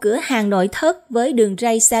và một cửa hàng nội thất với đường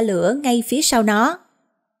ray xe lửa ngay phía sau nó.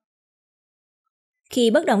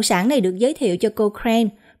 Khi bất động sản này được giới thiệu cho cô Crane,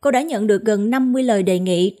 cô đã nhận được gần 50 lời đề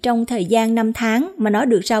nghị trong thời gian 5 tháng mà nó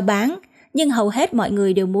được rao bán, nhưng hầu hết mọi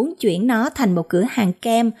người đều muốn chuyển nó thành một cửa hàng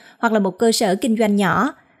kem hoặc là một cơ sở kinh doanh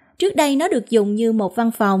nhỏ. Trước đây nó được dùng như một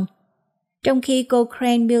văn phòng. Trong khi cô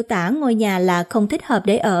Crane miêu tả ngôi nhà là không thích hợp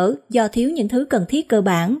để ở do thiếu những thứ cần thiết cơ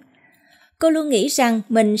bản. Cô luôn nghĩ rằng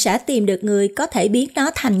mình sẽ tìm được người có thể biến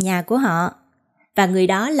nó thành nhà của họ. Và người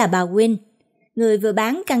đó là bà Wynn, người vừa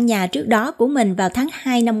bán căn nhà trước đó của mình vào tháng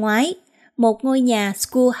 2 năm ngoái. Một ngôi nhà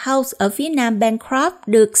schoolhouse ở phía nam Bancroft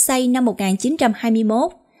được xây năm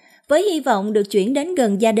 1921, với hy vọng được chuyển đến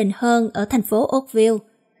gần gia đình hơn ở thành phố Oakville.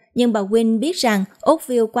 Nhưng bà Wynn biết rằng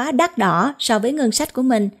Oakville quá đắt đỏ so với ngân sách của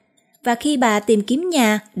mình, và khi bà tìm kiếm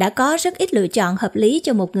nhà đã có rất ít lựa chọn hợp lý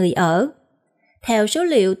cho một người ở. Theo số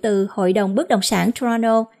liệu từ Hội đồng Bất động sản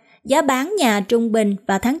Toronto, giá bán nhà trung bình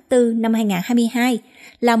vào tháng 4 năm 2022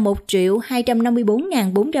 là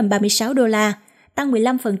 $1.254.436, tăng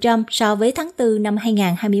 15% so với tháng 4 năm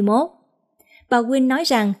 2021. Bà Wynn nói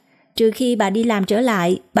rằng, trừ khi bà đi làm trở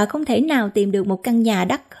lại, bà không thể nào tìm được một căn nhà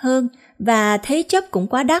đắt hơn và thế chấp cũng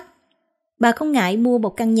quá đắt. Bà không ngại mua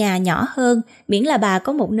một căn nhà nhỏ hơn, miễn là bà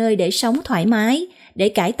có một nơi để sống thoải mái. Để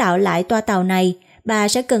cải tạo lại toa tàu này, bà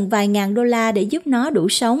sẽ cần vài ngàn $, để giúp nó đủ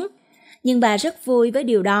sống. Nhưng bà rất vui với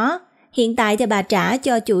điều đó. Hiện tại thì bà trả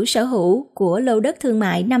cho chủ sở hữu của lô đất thương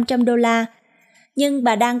mại $500. nhưng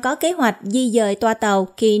bà đang có kế hoạch di dời toa tàu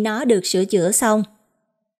khi nó được sửa chữa xong.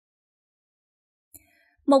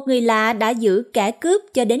 Một người lạ đã giữ kẻ cướp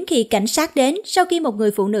cho đến khi cảnh sát đến sau khi một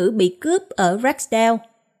người phụ nữ bị cướp ở Rexdale.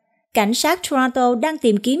 Cảnh sát Toronto đang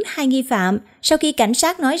tìm kiếm 2 nghi phạm sau khi cảnh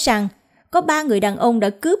sát nói rằng có 3 người đàn ông đã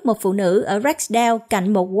cướp một phụ nữ ở Rexdale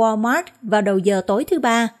cạnh một Walmart vào đầu giờ tối thứ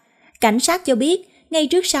Ba. Cảnh sát cho biết ngay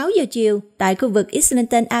trước 6 giờ chiều tại khu vực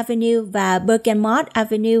Islington Avenue và Berkenmont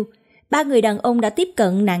Avenue, 3 người đàn ông đã tiếp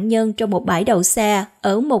cận nạn nhân trong một bãi đậu xe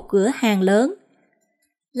ở một cửa hàng lớn,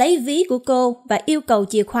 lấy ví của cô và yêu cầu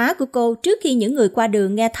chìa khóa của cô trước khi những người qua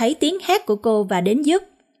đường nghe thấy tiếng hét của cô và đến giúp.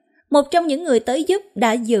 Một trong những người tới giúp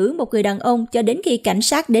đã giữ một người đàn ông cho đến khi cảnh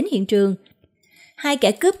sát đến hiện trường. 2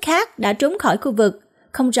 kẻ cướp khác đã trốn khỏi khu vực,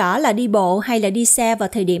 không rõ là đi bộ hay là đi xe vào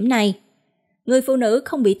thời điểm này. Người phụ nữ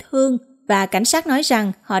không bị thương và cảnh sát nói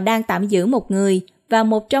rằng họ đang tạm giữ một người và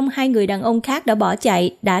một trong 2 người đàn ông khác đã bỏ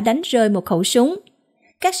chạy, đã đánh rơi một khẩu súng.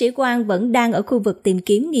 Các sĩ quan vẫn đang ở khu vực tìm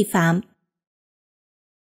kiếm nghi phạm.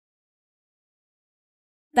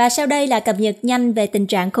 Và sau đây là cập nhật nhanh về tình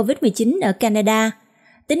trạng COVID-19 ở Canada.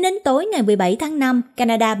 Tính đến tối ngày 17 tháng 5,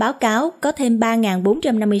 Canada báo cáo có thêm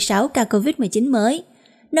 3.456 ca COVID-19 mới,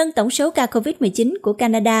 nâng tổng số ca COVID-19 của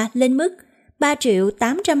Canada lên mức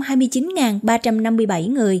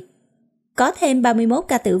 3.829.357 người. Có thêm 31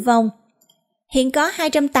 ca tử vong. Hiện có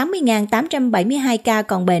 280.872 ca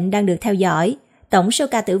còn bệnh đang được theo dõi. Tổng số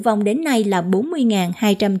ca tử vong đến nay là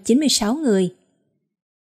 40.296 người.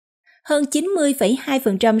 Hơn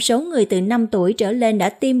 90,2% số người từ 5 tuổi trở lên đã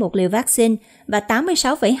tiêm một liều vaccine và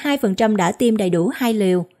 86,2% đã tiêm đầy đủ 2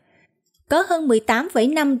 liều. Có hơn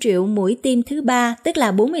 18,5 triệu mũi tiêm thứ 3, tức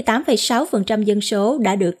là 48,6% dân số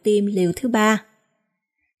đã được tiêm liều thứ 3.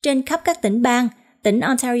 Trên khắp các tỉnh bang, tỉnh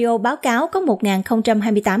Ontario báo cáo có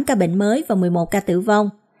 1.028 ca bệnh mới và 11 ca tử vong.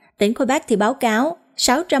 Tỉnh Quebec thì báo cáo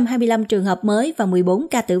 625 trường hợp mới và 14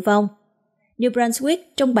 ca tử vong. New Brunswick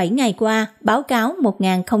trong 7 ngày qua báo cáo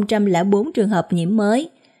 1.004 trường hợp nhiễm mới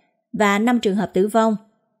và 5 trường hợp tử vong.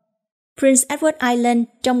 Prince Edward Island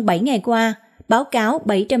trong 7 ngày qua báo cáo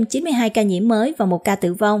 792 ca nhiễm mới và 1 ca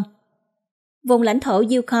tử vong. Vùng lãnh thổ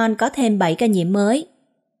Yukon có thêm 7 ca nhiễm mới.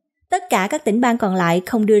 Tất cả các tỉnh bang còn lại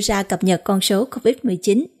không đưa ra cập nhật con số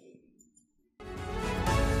COVID-19.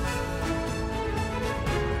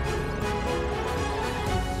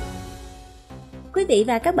 Quý vị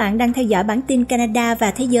và các bạn đang theo dõi bản tin Canada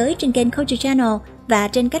và Thế giới trên kênh Culture Channel và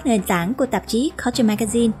trên các nền tảng của tạp chí Culture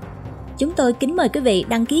Magazine. Chúng tôi kính mời quý vị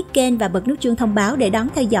đăng ký kênh và bật nút chuông thông báo để đón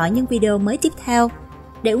theo dõi những video mới tiếp theo.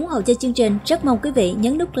 Để ủng hộ cho chương trình, rất mong quý vị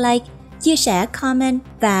nhấn nút like, chia sẻ, comment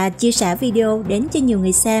và chia sẻ video đến cho nhiều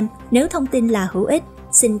người xem nếu thông tin là hữu ích.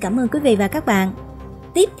 Xin cảm ơn quý vị và các bạn.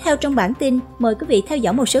 Tiếp theo trong bản tin, mời quý vị theo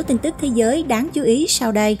dõi một số tin tức thế giới đáng chú ý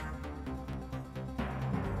sau đây.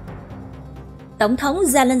 Tổng thống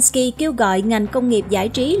Zelensky kêu gọi ngành công nghiệp giải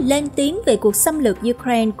trí lên tiếng về cuộc xâm lược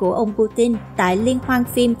Ukraine của ông Putin tại liên hoan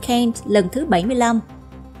phim Cannes lần thứ 75.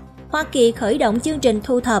 Hoa Kỳ khởi động chương trình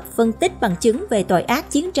thu thập phân tích bằng chứng về tội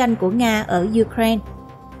ác chiến tranh của Nga ở Ukraine.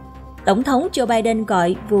 Tổng thống Joe Biden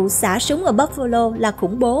gọi vụ xả súng ở Buffalo là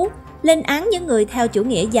khủng bố, lên án những người theo chủ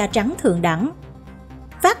nghĩa da trắng thượng đẳng.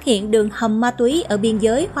 Phát hiện đường hầm ma túy ở biên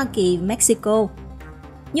giới Hoa Kỳ-Mexico.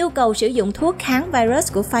 Nhu cầu sử dụng thuốc kháng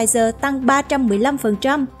virus của Pfizer tăng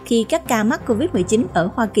 315% khi các ca mắc COVID-19 ở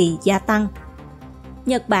Hoa Kỳ gia tăng.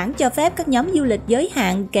 Nhật Bản cho phép các nhóm du lịch giới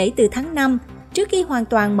hạn kể từ tháng 5 trước khi hoàn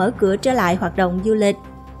toàn mở cửa trở lại hoạt động du lịch.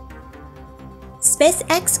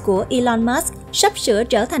 SpaceX của Elon Musk sắp sửa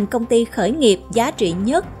trở thành công ty khởi nghiệp giá trị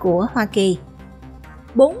nhất của Hoa Kỳ.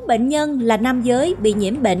 4 bệnh nhân là nam giới bị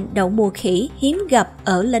nhiễm bệnh đậu mùa khỉ hiếm gặp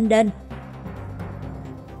ở London.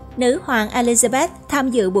 Nữ hoàng Elizabeth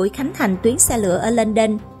tham dự buổi khánh thành tuyến xe lửa ở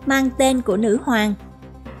London mang tên của nữ hoàng.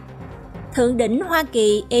 Thượng đỉnh Hoa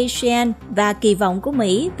Kỳ, ASEAN và kỳ vọng của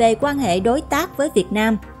Mỹ về quan hệ đối tác với Việt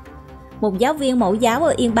Nam. Một giáo viên mẫu giáo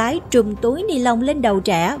ở Yên Bái trùm túi ni lông lên đầu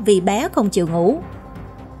trẻ vì bé không chịu ngủ.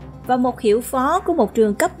 Và một hiệu phó của một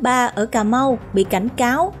trường cấp 3 ở Cà Mau bị cảnh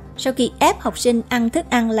cáo sau khi ép học sinh ăn thức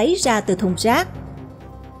ăn lấy ra từ thùng rác.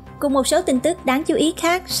 Cùng một số tin tức đáng chú ý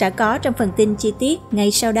khác sẽ có trong phần tin chi tiết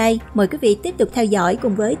ngay sau đây. Mời quý vị tiếp tục theo dõi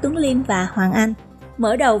cùng với Tuấn Liêm và Hoàng Anh.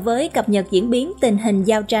 Mở đầu với cập nhật diễn biến tình hình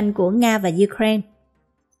giao tranh của Nga và Ukraine.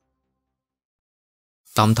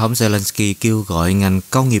 Tổng thống Zelensky kêu gọi ngành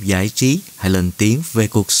công nghiệp giải trí hãy lên tiếng về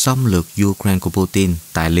cuộc xâm lược Ukraine của Putin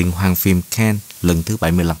tại liên hoan phim Cannes lần thứ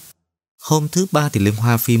 75. Hôm thứ Ba thì liên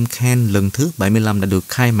hoan phim Cannes lần thứ 75 đã được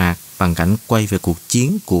khai mạc bằng cảnh quay về cuộc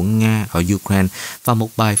chiến của Nga ở Ukraine và một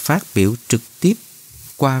bài phát biểu trực tiếp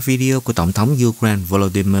qua video của Tổng thống Ukraine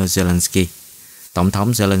Volodymyr Zelensky. Tổng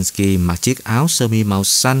thống Zelensky mặc chiếc áo sơ mi màu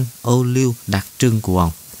xanh ô liu đặc trưng của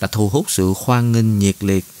ông đã thu hút sự hoan nghênh nhiệt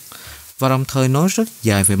liệt và đồng thời nói rất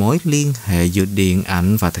dài về mối liên hệ giữa điện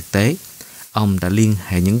ảnh và thực tế. Ông đã liên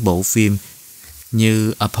hệ những bộ phim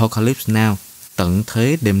như Apocalypse Now, Tận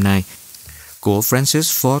thế đêm nay của Francis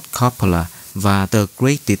Ford Coppola và The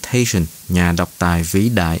Great Dictation, nhà độc tài vĩ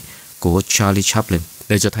đại của Charlie Chaplin,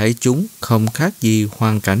 để cho thấy chúng không khác gì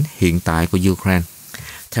hoàn cảnh hiện tại của Ukraine.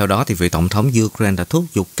 Theo đó, thì vị tổng thống Ukraine đã thúc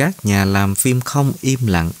giục các nhà làm phim không im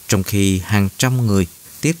lặng trong khi hàng trăm người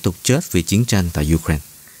tiếp tục chết vì chiến tranh tại Ukraine.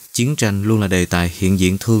 Chiến tranh luôn là đề tài hiện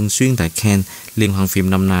diện thường xuyên tại Cannes. Liên hoan phim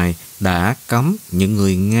năm nay đã cấm những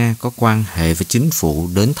người Nga có quan hệ với chính phủ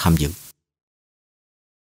đến tham dự.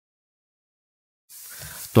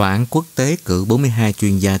 Tòa án quốc tế cử 42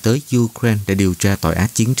 chuyên gia tới Ukraine để điều tra tội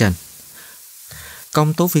ác chiến tranh.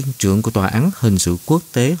 Công tố viên trưởng của Tòa án Hình sự Quốc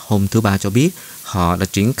tế hôm thứ Ba cho biết họ đã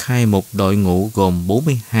triển khai một đội ngũ gồm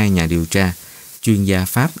 42 nhà điều tra, chuyên gia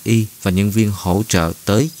pháp y và nhân viên hỗ trợ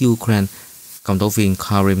tới Ukraine. Công tố viên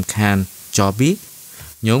Karim Khan cho biết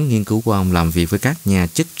nhóm nghiên cứu của ông làm việc với các nhà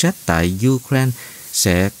chức trách tại Ukraine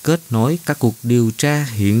sẽ kết nối các cuộc điều tra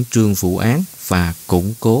hiện trường vụ án và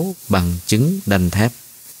củng cố bằng chứng đanh thép.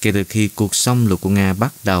 Kể từ khi cuộc xâm lược của Nga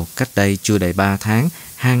bắt đầu cách đây chưa đầy 3 tháng,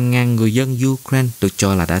 hàng ngàn người dân Ukraine được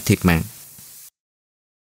cho là đã thiệt mạng.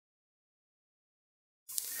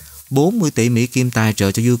 40 tỷ Mỹ Kim tài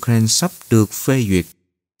trợ cho Ukraine sắp được phê duyệt.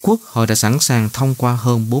 Quốc hội đã sẵn sàng thông qua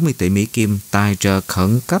hơn 40 tỷ Mỹ Kim tài trợ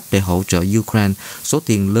khẩn cấp để hỗ trợ Ukraine, số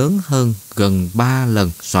tiền lớn hơn gần 3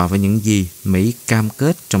 lần so với những gì Mỹ cam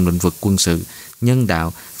kết trong lĩnh vực quân sự, nhân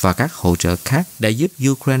đạo và các hỗ trợ khác để giúp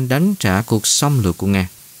Ukraine đánh trả cuộc xâm lược của Nga.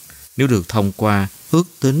 Nếu được thông qua, ước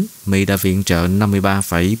tính Mỹ đã viện trợ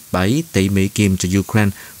 53,7 tỷ Mỹ Kim cho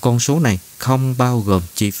Ukraine. Con số này không bao gồm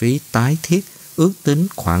chi phí tái thiết, ước tính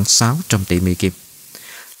khoảng 600 tỷ Mỹ Kim.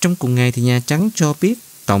 Trong cùng ngày, thì Nhà Trắng cho biết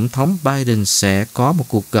Tổng thống Biden sẽ có một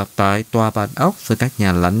cuộc gặp tại Tòa Bạch Ốc với các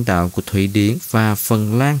nhà lãnh đạo của Thụy Điển và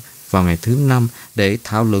Phần Lan vào ngày thứ Năm để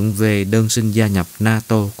thảo luận về đơn xin gia nhập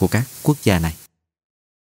NATO của các quốc gia này.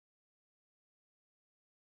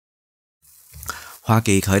 Hoa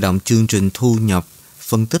Kỳ khởi động chương trình thu nhập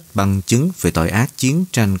phân tích bằng chứng về tội ác chiến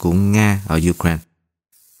tranh của Nga ở Ukraine.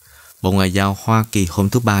 Bộ Ngoại giao Hoa Kỳ hôm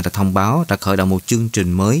thứ Ba đã thông báo đã khởi động một chương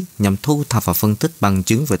trình mới nhằm thu thập và phân tích bằng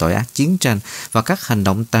chứng về tội ác chiến tranh và các hành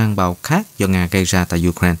động tàn bạo khác do Nga gây ra tại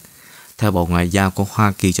Ukraine. Theo Bộ Ngoại giao của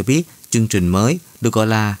Hoa Kỳ cho biết, chương trình mới được gọi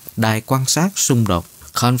là Đài quan sát xung đột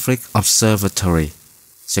Conflict Observatory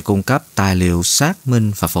sẽ cung cấp tài liệu xác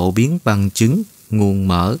minh và phổ biến bằng chứng nguồn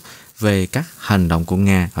mở về các hành động của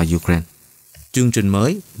Nga ở Ukraine. Chương trình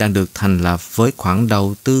mới đang được thành lập với khoản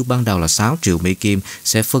đầu tư ban đầu là 6 triệu Mỹ Kim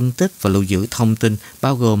sẽ phân tích và lưu giữ thông tin,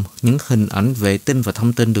 bao gồm những hình ảnh vệ tinh và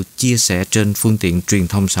thông tin được chia sẻ trên phương tiện truyền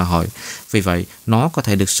thông xã hội. Vì vậy, nó có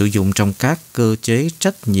thể được sử dụng trong các cơ chế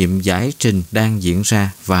trách nhiệm giải trình đang diễn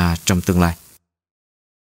ra và trong tương lai.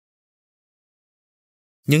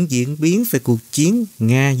 Những diễn biến về cuộc chiến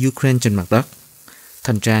Nga-Ukraine trên mặt đất.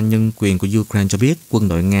 Thanh tra nhân quyền của Ukraine cho biết quân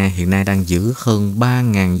đội Nga hiện nay đang giữ hơn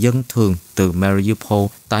 3.000 dân thường từ Mariupol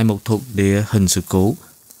tại một thuộc địa hình sự cũ,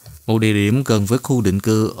 một địa điểm gần với khu định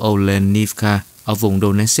cư Olenivka ở vùng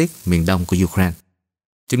Donetsk, miền đông của Ukraine.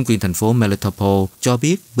 Chính quyền thành phố Melitopol cho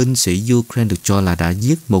biết binh sĩ Ukraine được cho là đã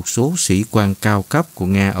giết một số sĩ quan cao cấp của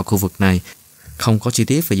Nga ở khu vực này. Không có chi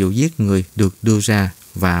tiết về vụ giết người được đưa ra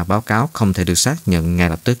và báo cáo không thể được xác nhận ngay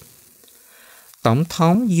lập tức. Tổng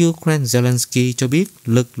thống Ukraine Zelensky cho biết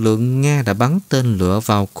lực lượng Nga đã bắn tên lửa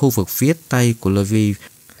vào khu vực phía tây của Lviv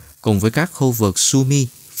cùng với các khu vực Sumy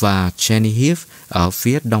và Chernihiv ở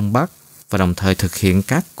phía đông bắc và đồng thời thực hiện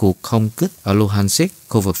các cuộc không kích ở Luhansk,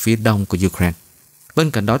 khu vực phía đông của Ukraine.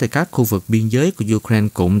 Bên cạnh đó, thì các khu vực biên giới của Ukraine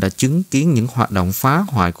cũng đã chứng kiến những hoạt động phá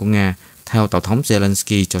hoại của Nga. Theo Tổng thống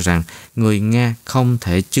Zelensky cho rằng người Nga không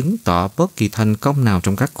thể chứng tỏ bất kỳ thành công nào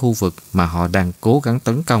trong các khu vực mà họ đang cố gắng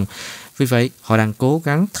tấn công. Vì vậy, họ đang cố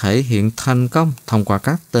gắng thể hiện thành công thông qua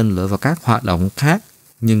các tên lửa và các hoạt động khác,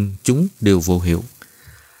 nhưng chúng đều vô hiệu.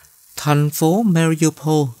 Thành phố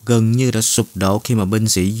Mariupol gần như đã sụp đổ khi mà binh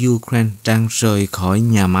sĩ Ukraine đang rời khỏi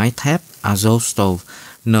nhà máy thép Azovstal,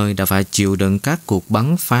 nơi đã phải chịu đựng các cuộc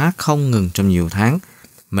bắn phá không ngừng trong nhiều tháng.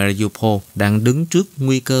 Mariupol đang đứng trước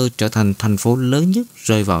nguy cơ trở thành thành phố lớn nhất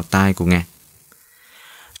rơi vào tay của Nga.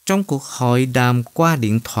 Trong cuộc hội đàm qua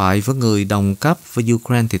điện thoại với người đồng cấp với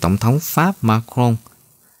Ukraine, thì Tổng thống Pháp Macron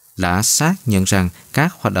đã xác nhận rằng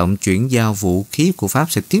các hoạt động chuyển giao vũ khí của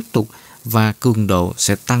Pháp sẽ tiếp tục và cường độ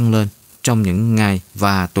sẽ tăng lên trong những ngày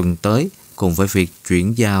và tuần tới cùng với việc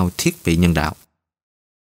chuyển giao thiết bị nhân đạo.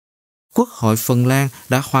 Quốc hội Phần Lan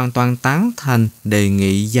đã hoàn toàn tán thành đề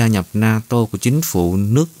nghị gia nhập NATO của chính phủ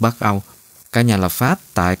nước Bắc Âu. Các nhà lập pháp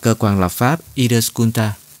tại cơ quan lập pháp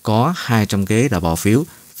Eduskunta có 200 ghế đã bỏ phiếu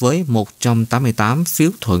với 188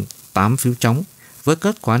 phiếu thuận, 8 phiếu chống. Với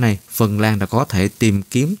kết quả này, Phần Lan đã có thể tìm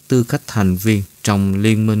kiếm tư cách thành viên trong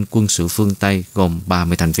Liên minh quân sự phương Tây gồm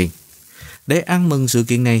 30 thành viên. Để ăn mừng sự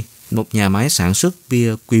kiện này, một nhà máy sản xuất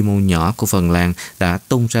bia quy mô nhỏ của Phần Lan đã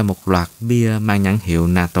tung ra một loạt bia mang nhãn hiệu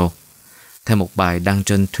NATO. Theo một bài đăng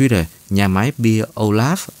trên Twitter, nhà máy bia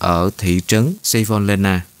Olaf ở thị trấn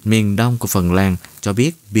Savonlinna, miền đông của Phần Lan, cho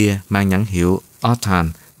biết bia mang nhãn hiệu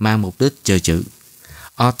OTAN mang mục đích chơi chữ.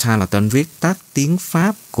 OTAN là tên viết tắt tiếng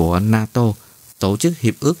Pháp của NATO, Tổ chức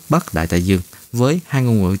Hiệp ước Bắc Đại Tây Dương, với hai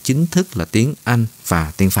ngôn ngữ chính thức là tiếng Anh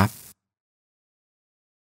và tiếng Pháp.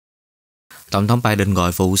 Tổng thống Biden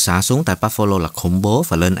gọi vụ xả súng tại Buffalo là khủng bố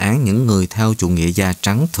và lên án những người theo chủ nghĩa da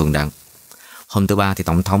trắng thượng đẳng. Hôm thứ Ba,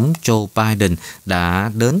 Tổng thống Joe Biden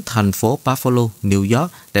đã đến thành phố Buffalo, New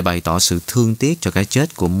York để bày tỏ sự thương tiếc cho cái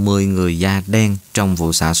chết của 10 người da đen trong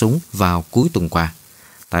vụ xả súng vào cuối tuần qua.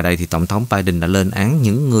 Tại đây, Tổng thống Biden đã lên án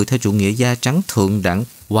những người theo chủ nghĩa da trắng thượng đẳng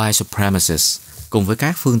white supremacists cùng với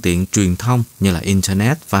các phương tiện truyền thông như là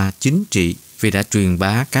Internet và chính trị vì đã truyền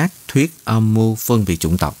bá các thuyết âm mưu phân biệt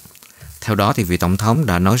chủng tộc. Theo đó, vị Tổng thống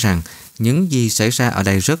đã nói rằng những gì xảy ra ở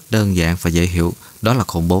đây rất đơn giản và dễ hiểu, đó là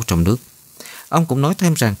khủng bố trong nước. Ông cũng nói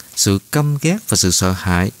thêm rằng sự căm ghét và sự sợ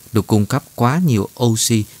hãi được cung cấp quá nhiều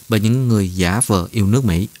oxy bởi những người giả vờ yêu nước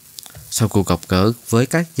Mỹ. Sau cuộc gặp gỡ với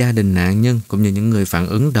các gia đình nạn nhân cũng như những người phản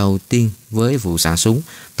ứng đầu tiên với vụ xả súng,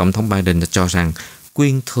 Tổng thống Biden đã cho rằng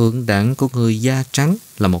quyền thượng đẳng của người da trắng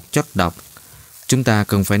là một chất độc. Chúng ta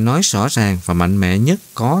cần phải nói rõ ràng và mạnh mẽ nhất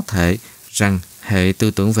có thể rằng hệ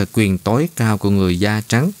tư tưởng về quyền tối cao của người da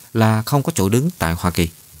trắng là không có chỗ đứng tại Hoa Kỳ.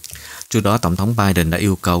 Trước đó, Tổng thống Biden đã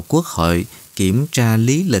yêu cầu Quốc hội kiểm tra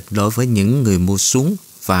lý lịch đối với những người mua súng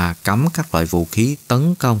và cấm các loại vũ khí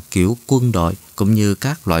tấn công kiểu quân đội cũng như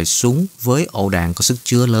các loại súng với ổ đạn có sức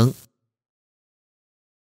chứa lớn.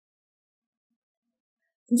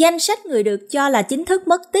 Danh sách người được cho là chính thức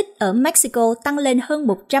mất tích ở Mexico tăng lên hơn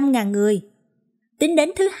 100.000 người. Tính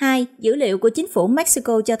đến thứ Hai, dữ liệu của chính phủ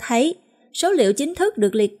Mexico cho thấy số liệu chính thức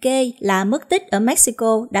được liệt kê là mất tích ở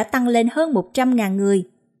Mexico đã tăng lên hơn 100.000 người.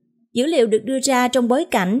 Dữ liệu được đưa ra trong bối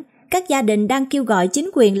cảnh các gia đình đang kêu gọi chính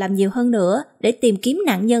quyền làm nhiều hơn nữa để tìm kiếm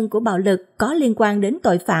nạn nhân của bạo lực có liên quan đến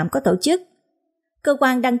tội phạm có tổ chức. Cơ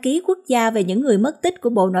quan đăng ký quốc gia về những người mất tích của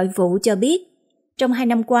Bộ Nội vụ cho biết, trong 2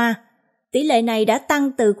 năm qua, tỷ lệ này đã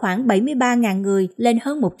tăng từ khoảng 73.000 người lên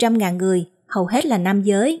hơn 100.000 người, hầu hết là nam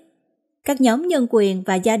giới. Các nhóm nhân quyền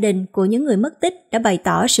và gia đình của những người mất tích đã bày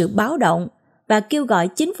tỏ sự báo động và kêu gọi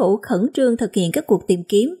chính phủ khẩn trương thực hiện các cuộc tìm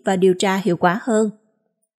kiếm và điều tra hiệu quả hơn.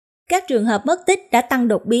 Các trường hợp mất tích đã tăng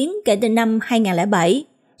đột biến kể từ năm 2007,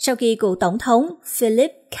 sau khi cựu tổng thống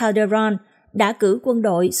Philip Calderon đã cử quân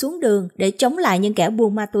đội xuống đường để chống lại những kẻ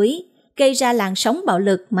buôn ma túy, gây ra làn sóng bạo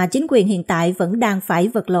lực mà chính quyền hiện tại vẫn đang phải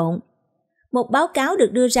vật lộn. Một báo cáo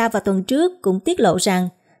được đưa ra vào tuần trước cũng tiết lộ rằng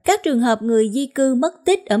các trường hợp người di cư mất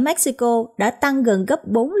tích ở Mexico đã tăng gần gấp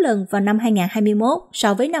 4 lần vào năm 2021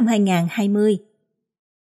 so với năm 2020.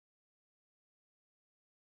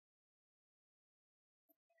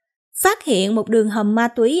 Phát hiện một đường hầm ma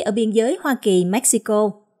túy ở biên giới Hoa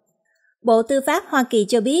Kỳ-Mexico. Bộ Tư pháp Hoa Kỳ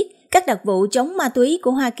cho biết các đặc vụ chống ma túy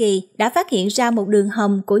của Hoa Kỳ đã phát hiện ra một đường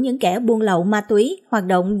hầm của những kẻ buôn lậu ma túy hoạt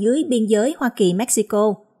động dưới biên giới Hoa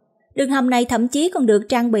Kỳ-Mexico. Đường hầm này thậm chí còn được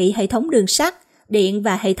trang bị hệ thống đường sắt, điện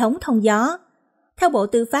và hệ thống thông gió. Theo Bộ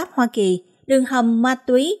Tư pháp Hoa Kỳ, đường hầm ma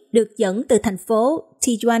túy được dẫn từ thành phố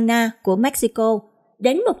Tijuana của Mexico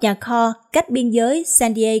đến một nhà kho cách biên giới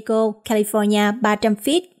San Diego, California 300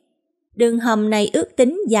 feet. Đường hầm này ước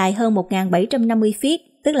tính dài hơn 1.750 feet,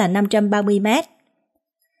 tức là 530 mét.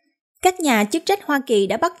 Các nhà chức trách Hoa Kỳ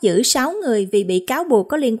đã bắt giữ 6 người vì bị cáo buộc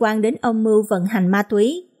có liên quan đến âm mưu vận hành ma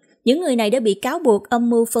túy. Những người này đã bị cáo buộc âm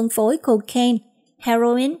mưu phân phối cocaine,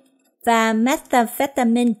 heroin và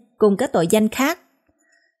methamphetamine cùng các tội danh khác.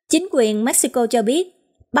 Chính quyền Mexico cho biết,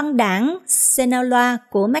 băng đảng Sinaloa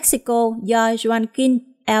của Mexico do Joaquin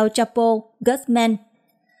El Chapo Guzman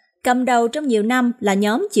cầm đầu trong nhiều năm là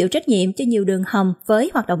nhóm chịu trách nhiệm cho nhiều đường hầm với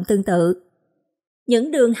hoạt động tương tự.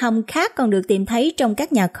 Những đường hầm khác còn được tìm thấy trong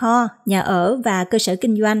các nhà kho, nhà ở và cơ sở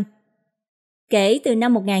kinh doanh. Kể từ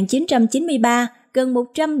năm 1993, gần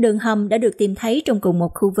 100 đường hầm đã được tìm thấy trong cùng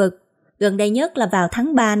một khu vực, gần đây nhất là vào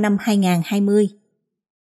tháng 3 năm 2020.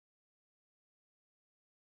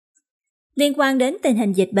 Liên quan đến tình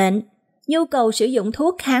hình dịch bệnh, nhu cầu sử dụng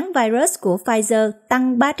thuốc kháng virus của Pfizer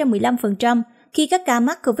tăng 315% khi các ca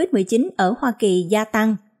mắc COVID-19 ở Hoa Kỳ gia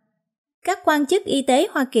tăng. Các quan chức y tế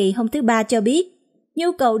Hoa Kỳ hôm thứ Ba cho biết,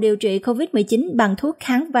 Nhu cầu điều trị COVID-19 bằng thuốc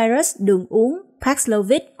kháng virus đường uống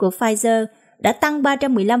Paxlovid của Pfizer đã tăng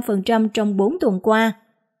 315% trong 4 tuần qua.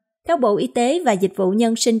 Theo Bộ Y tế và Dịch vụ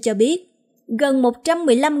Nhân sinh cho biết, gần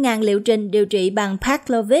 115.000 liệu trình điều trị bằng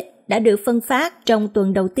Paxlovid đã được phân phát trong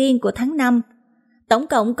tuần đầu tiên của tháng 5. Tổng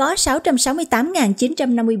cộng có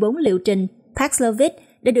 668.954 liệu trình Paxlovid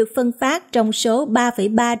đã được phân phát trong số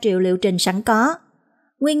 3,3 triệu liệu trình sẵn có.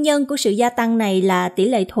 Nguyên nhân của sự gia tăng này là tỷ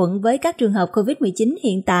lệ thuận với các trường hợp COVID-19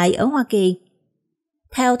 hiện tại ở Hoa Kỳ.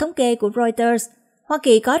 Theo thống kê của Reuters, Hoa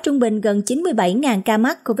Kỳ có trung bình gần 97.000 ca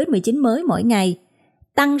mắc COVID-19 mới mỗi ngày,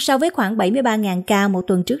 tăng so với khoảng 73.000 ca một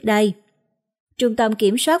tuần trước đây. Trung tâm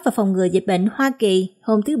Kiểm soát và Phòng ngừa Dịch bệnh Hoa Kỳ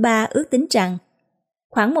hôm thứ Ba ước tính rằng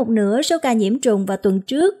khoảng một nửa số ca nhiễm trùng vào tuần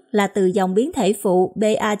trước là từ dòng biến thể phụ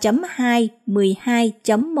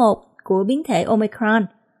BA.2.12.1 của biến thể Omicron,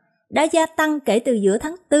 đã gia tăng kể từ giữa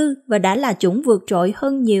tháng 4 và đã là chủng vượt trội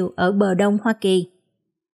hơn nhiều ở bờ đông Hoa Kỳ.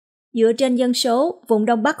 Dựa trên dân số, vùng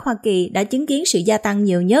Đông Bắc Hoa Kỳ đã chứng kiến sự gia tăng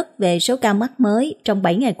nhiều nhất về số ca mắc mới trong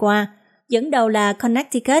 7 ngày qua, dẫn đầu là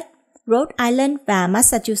Connecticut, Rhode Island và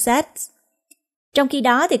Massachusetts. Trong khi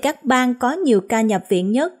đó, thì các bang có nhiều ca nhập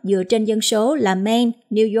viện nhất dựa trên dân số là Maine,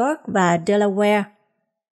 New York và Delaware.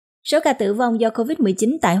 Số ca tử vong do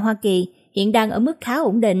COVID-19 tại Hoa Kỳ hiện đang ở mức khá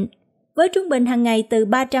ổn định, với trung bình hàng ngày từ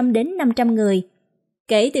 300 đến 500 người.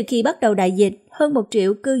 Kể từ khi bắt đầu đại dịch, hơn 1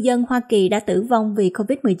 triệu cư dân Hoa Kỳ đã tử vong vì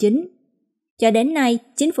COVID-19. Cho đến nay,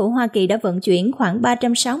 chính phủ Hoa Kỳ đã vận chuyển khoảng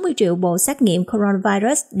 360 triệu bộ xét nghiệm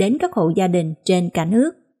coronavirus đến các hộ gia đình trên cả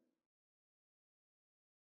nước.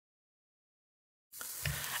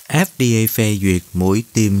 FDA phê duyệt mũi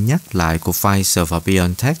tiêm nhắc lại của Pfizer và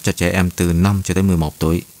BioNTech cho trẻ em từ 5 cho tới 11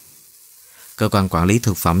 tuổi. Cơ quan Quản lý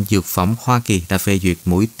Thực phẩm Dược phẩm Hoa Kỳ đã phê duyệt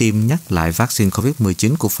mũi tiêm nhắc lại vaccine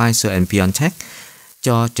COVID-19 của Pfizer và BioNTech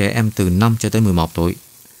cho trẻ em từ 5 cho tới 11 tuổi.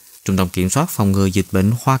 Trung tâm Kiểm soát Phòng ngừa Dịch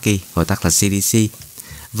bệnh Hoa Kỳ, gọi tắt là CDC,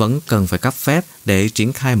 vẫn cần phải cấp phép để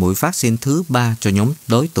triển khai mũi vaccine thứ 3 cho nhóm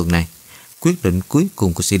đối tượng này. Quyết định cuối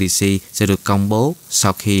cùng của CDC sẽ được công bố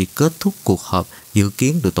sau khi kết thúc cuộc họp dự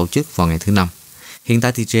kiến được tổ chức vào ngày thứ Năm. Hiện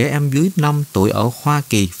tại thì trẻ em dưới 5 tuổi ở Hoa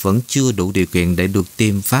Kỳ vẫn chưa đủ điều kiện để được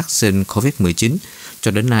tiêm vaccine COVID-19.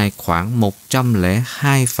 Cho đến nay, khoảng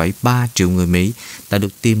 102,3 triệu người Mỹ đã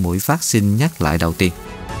được tiêm mũi vaccine nhắc lại đầu tiên.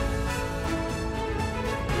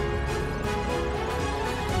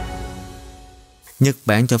 Nhật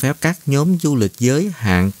Bản cho phép các nhóm du lịch giới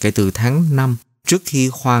hạn kể từ tháng 5 trước khi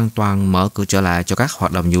hoàn toàn mở cửa trở lại cho các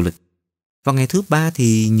hoạt động du lịch. Vào ngày thứ Ba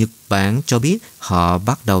thì Nhật Bản cho biết họ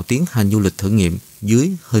bắt đầu tiến hành du lịch thử nghiệm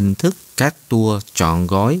dưới hình thức các tour trọn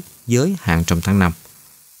gói giới hạn trong tháng 5.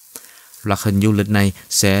 Loạt hình du lịch này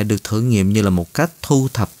sẽ được thử nghiệm như là một cách thu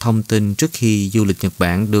thập thông tin trước khi du lịch Nhật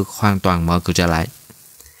Bản được hoàn toàn mở cửa trở lại.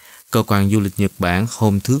 Cơ quan du lịch Nhật Bản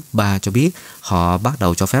hôm thứ Ba cho biết họ bắt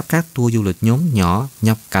đầu cho phép các tour du lịch nhóm nhỏ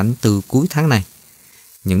nhập cảnh từ cuối tháng này.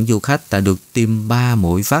 Những du khách đã được tiêm 3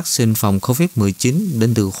 mũi vaccine phòng COVID-19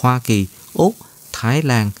 đến từ Hoa Kỳ, Úc, Thái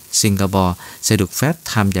Lan, Singapore sẽ được phép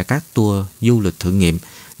tham gia các tour du lịch thử nghiệm,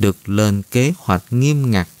 được lên kế hoạch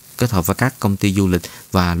nghiêm ngặt kết hợp với các công ty du lịch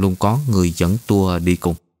và luôn có người dẫn tour đi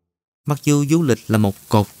cùng. Mặc dù du lịch là một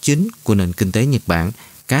cột chính của nền kinh tế Nhật Bản,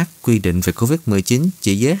 các quy định về COVID-19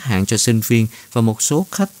 chỉ giới hạn cho sinh viên và một số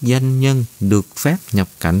khách doanh nhân được phép nhập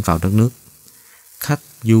cảnh vào đất nước. Khách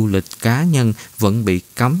du lịch cá nhân vẫn bị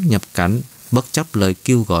cấm nhập cảnh bất chấp lời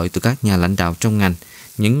kêu gọi từ các nhà lãnh đạo trong ngành.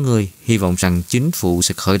 Những người hy vọng rằng chính phủ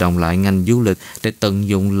sẽ khởi động lại ngành du lịch để tận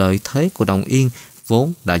dụng lợi thế của đồng yên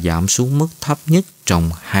vốn đã giảm xuống mức thấp nhất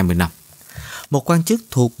trong 20 năm. Một quan chức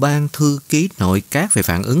thuộc Ban Thư ký Nội các về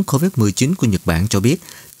phản ứng COVID-19 của Nhật Bản cho biết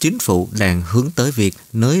chính phủ đang hướng tới việc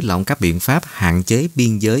nới lỏng các biện pháp hạn chế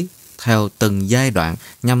biên giới theo từng giai đoạn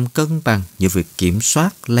nhằm cân bằng giữa việc kiểm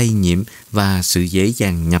soát lây nhiễm và sự dễ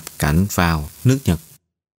dàng nhập cảnh vào nước Nhật.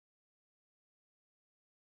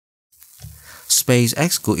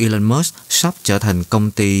 SpaceX của Elon Musk sắp trở thành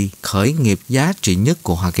công ty khởi nghiệp giá trị nhất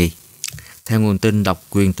của Hoa Kỳ. Theo nguồn tin độc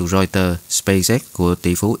quyền từ Reuters, SpaceX của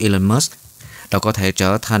tỷ phú Elon Musk đã có thể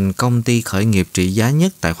trở thành công ty khởi nghiệp trị giá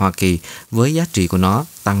nhất tại Hoa Kỳ với giá trị của nó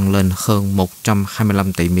tăng lên hơn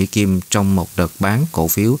 125 tỷ Mỹ Kim trong một đợt bán cổ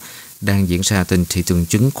phiếu đang diễn ra trên thị trường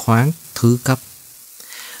chứng khoán thứ cấp.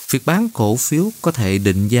 Việc bán cổ phiếu có thể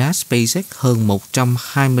định giá SpaceX hơn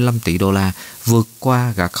 125 tỷ đô la, vượt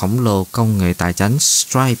qua gã khổng lồ công nghệ tài chính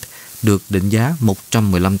Stripe được định giá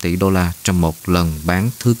 115 tỷ đô la trong một lần bán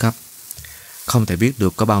thứ cấp. Không thể biết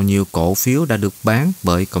được có bao nhiêu cổ phiếu đã được bán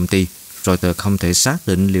bởi công ty. Reuters không thể xác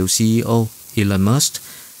định liệu CEO Elon Musk,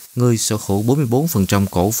 người sở hữu 44%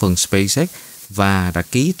 cổ phần SpaceX và đã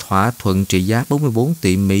ký thỏa thuận trị giá 44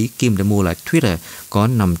 tỷ Mỹ Kim để mua lại Twitter có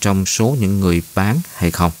nằm trong số những người bán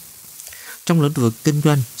hay không. Trong lĩnh vực kinh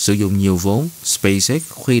doanh sử dụng nhiều vốn,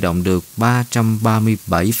 SpaceX huy động được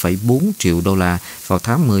 337,4 triệu đô la vào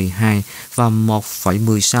tháng 12 và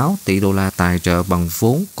 1,16 tỷ đô la tài trợ bằng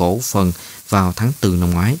vốn cổ phần vào tháng 4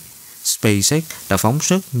 năm ngoái. SpaceX đã phóng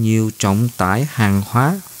rất nhiều trọng tải hàng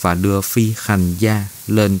hóa và đưa phi hành gia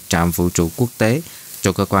lên trạm vũ trụ quốc tế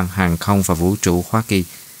cho cơ quan hàng không và vũ trụ Hoa Kỳ,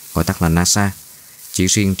 gọi tắt là NASA. Chỉ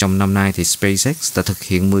riêng trong năm nay thì SpaceX đã thực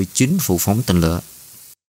hiện 19 vụ phóng tên lửa.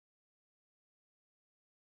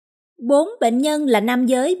 4 bệnh nhân là nam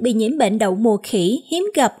giới bị nhiễm bệnh đậu mùa khỉ hiếm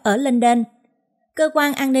gặp ở London. Cơ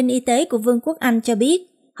quan an ninh y tế của Vương quốc Anh cho biết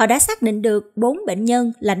họ đã xác định được 4 bệnh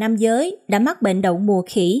nhân là nam giới đã mắc bệnh đậu mùa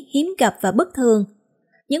khỉ hiếm gặp và bất thường.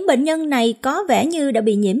 Những bệnh nhân này có vẻ như đã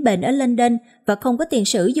bị nhiễm bệnh ở London và không có tiền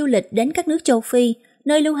sử du lịch đến các nước châu Phi,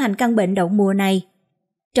 nơi lưu hành căn bệnh đậu mùa này.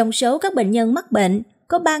 Trong số các bệnh nhân mắc bệnh,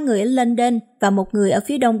 có 3 người ở London và 1 người ở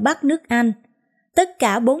phía đông bắc nước Anh. Tất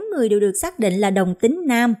cả 4 người đều được xác định là đồng tính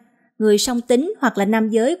nam, người song tính hoặc là nam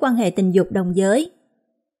giới quan hệ tình dục đồng giới.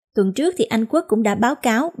 Tuần trước thì Anh Quốc cũng đã báo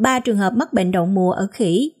cáo 3 trường hợp mắc bệnh đậu mùa ở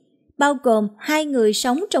khỉ, bao gồm 2 người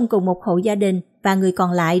sống trong cùng một hộ gia đình và người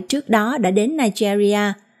còn lại trước đó đã đến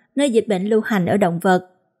Nigeria, nơi dịch bệnh lưu hành ở động vật.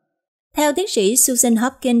 Theo tiến sĩ Susan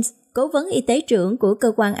Hopkins, cố vấn y tế trưởng của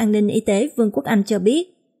Cơ quan An ninh Y tế Vương quốc Anh cho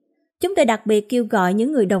biết, chúng tôi đặc biệt kêu gọi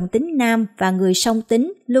những người đồng tính nam và người song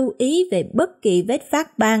tính lưu ý về bất kỳ vết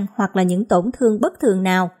phát ban hoặc là những tổn thương bất thường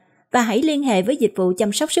nào và hãy liên hệ với dịch vụ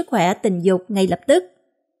chăm sóc sức khỏe tình dục ngay lập tức.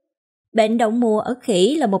 Bệnh đậu mùa ở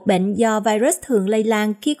khỉ là một bệnh do virus thường lây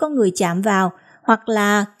lan khi có người chạm vào hoặc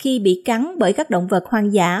là khi bị cắn bởi các động vật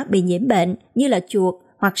hoang dã bị nhiễm bệnh như là chuột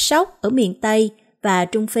hoặc sóc ở miền Tây và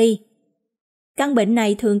Trung Phi. Căn bệnh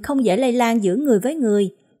này thường không dễ lây lan giữa người với người,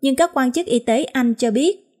 nhưng các quan chức y tế Anh cho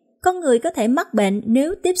biết con người có thể mắc bệnh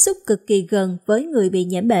nếu tiếp xúc cực kỳ gần với người bị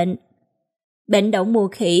nhiễm bệnh. Bệnh đậu mùa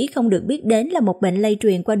khỉ không được biết đến là một bệnh lây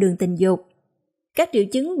truyền qua đường tình dục. Các triệu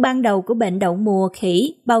chứng ban đầu của bệnh đậu mùa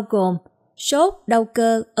khỉ bao gồm sốt, đau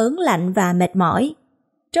cơ, ớn lạnh và mệt mỏi.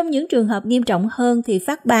 Trong những trường hợp nghiêm trọng hơn thì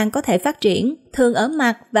phát ban có thể phát triển, thường ở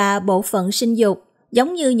mặt và bộ phận sinh dục,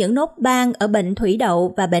 giống như những nốt ban ở bệnh thủy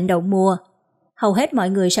đậu và bệnh đậu mùa. Hầu hết mọi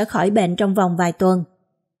người sẽ khỏi bệnh trong vòng vài tuần.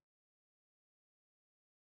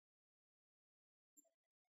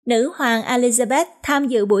 Nữ hoàng Elizabeth tham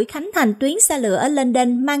dự buổi khánh thành tuyến xe lửa ở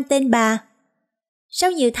London mang tên bà.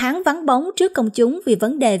 Sau nhiều tháng vắng bóng trước công chúng vì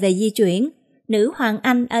vấn đề về di chuyển, nữ hoàng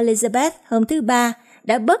Anh Elizabeth hôm thứ Ba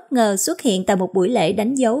đã bất ngờ xuất hiện tại một buổi lễ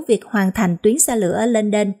đánh dấu việc hoàn thành tuyến xe lửa ở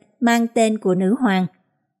London mang tên của nữ hoàng.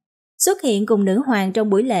 Xuất hiện cùng nữ hoàng trong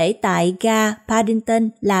buổi lễ tại ga Paddington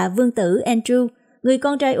là vương tử Andrew, người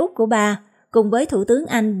con trai út của bà, cùng với Thủ tướng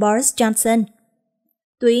Anh Boris Johnson.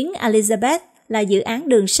 Tuyến Elizabeth là dự án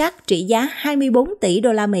đường sắt trị giá 24 tỷ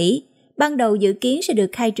đô la Mỹ, ban đầu dự kiến sẽ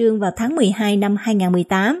được khai trương vào tháng 12 năm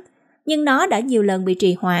 2018, nhưng nó đã nhiều lần bị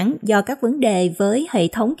trì hoãn do các vấn đề với hệ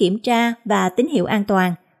thống kiểm tra và tín hiệu an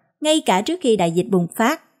toàn, ngay cả trước khi đại dịch bùng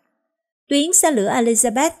phát. Tuyến xe lửa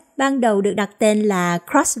Elizabeth ban đầu được đặt tên là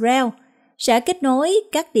Crossrail, sẽ kết nối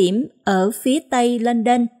các điểm ở phía tây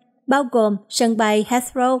London, bao gồm sân bay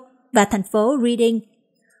Heathrow và thành phố Reading,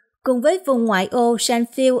 cùng với vùng ngoại ô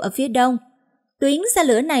Sandfield ở phía đông. Tuyến xe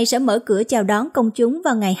lửa này sẽ mở cửa chào đón công chúng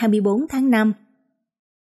vào ngày 24 tháng 5.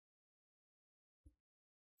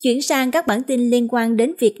 Chuyển sang các bản tin liên quan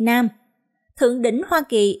đến Việt Nam. Thượng đỉnh Hoa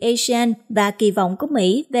Kỳ-ASEAN và kỳ vọng của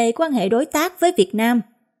Mỹ về quan hệ đối tác với Việt Nam.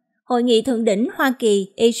 Hội nghị thượng đỉnh Hoa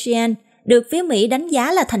Kỳ-ASEAN được phía Mỹ đánh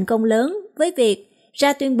giá là thành công lớn với việc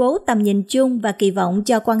ra tuyên bố tầm nhìn chung và kỳ vọng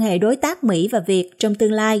cho quan hệ đối tác Mỹ và Việt trong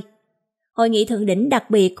tương lai. Hội nghị thượng đỉnh đặc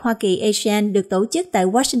biệt Hoa Kỳ-ASEAN được tổ chức tại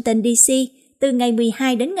Washington, D.C. từ ngày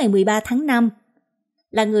 12 đến ngày 13 tháng 5.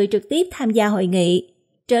 Là người trực tiếp tham gia hội nghị,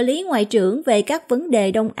 trợ lý ngoại trưởng về các vấn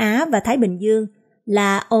đề Đông Á và Thái Bình Dương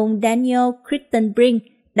là ông Daniel Crittenbrink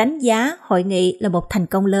đánh giá hội nghị là một thành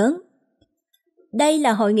công lớn. Đây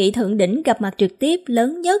là hội nghị thượng đỉnh gặp mặt trực tiếp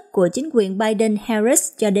lớn nhất của chính quyền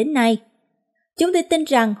Biden-Harris cho đến nay. Chúng tôi tin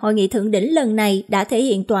rằng hội nghị thượng đỉnh lần này đã thể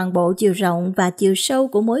hiện toàn bộ chiều rộng và chiều sâu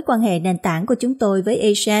của mối quan hệ nền tảng của chúng tôi với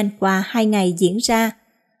ASEAN qua 2 ngày diễn ra.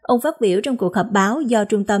 Ông phát biểu trong cuộc họp báo do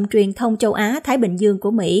Trung tâm Truyền thông Châu Á-Thái Bình Dương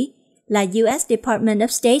của Mỹ là US Department of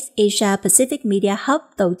State's Asia Pacific Media Hub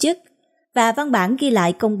tổ chức và văn bản ghi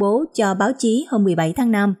lại công bố cho báo chí hôm 17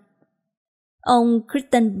 tháng 5. Ông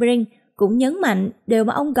Crittenbrink cũng nhấn mạnh điều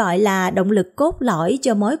mà ông gọi là động lực cốt lõi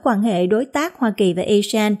cho mối quan hệ đối tác Hoa Kỳ và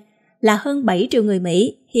ASEAN là hơn 7 triệu người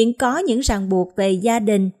Mỹ hiện có những ràng buộc về gia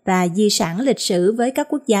đình và di sản lịch sử với các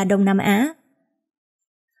quốc gia Đông Nam Á.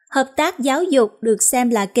 Hợp tác giáo dục được xem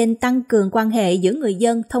là kênh tăng cường quan hệ giữa người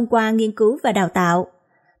dân thông qua nghiên cứu và đào tạo.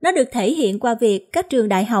 Nó được thể hiện qua việc các trường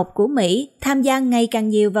đại học của Mỹ tham gia ngày càng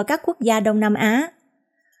nhiều vào các quốc gia Đông Nam Á.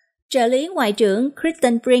 Trợ lý Ngoại trưởng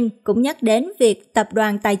Kristen Brink cũng nhắc đến việc Tập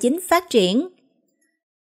đoàn Tài chính Phát triển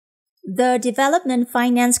The Development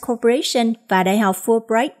Finance Corporation và Đại học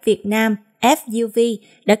Fulbright Việt Nam FUV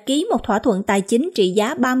đã ký một thỏa thuận tài chính trị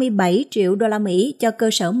giá 37 triệu đô la Mỹ cho cơ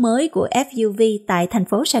sở mới của FUV tại thành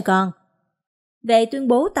phố Sài Gòn. Về tuyên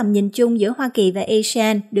bố tầm nhìn chung giữa Hoa Kỳ và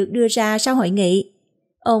ASEAN được đưa ra sau hội nghị,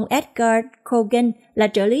 ông Edgar Cogan là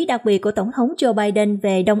trợ lý đặc biệt của Tổng thống Joe Biden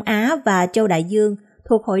về Đông Á và Châu Đại Dương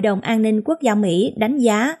thuộc Hội đồng An ninh Quốc gia Mỹ đánh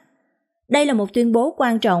giá. Đây là một tuyên bố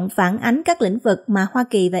quan trọng phản ánh các lĩnh vực mà Hoa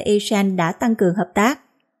Kỳ và ASEAN đã tăng cường hợp tác.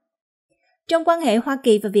 Trong quan hệ Hoa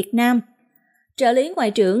Kỳ và Việt Nam, trợ lý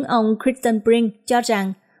Ngoại trưởng ông Kristen Brink cho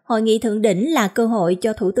rằng hội nghị thượng đỉnh là cơ hội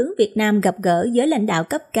cho Thủ tướng Việt Nam gặp gỡ với lãnh đạo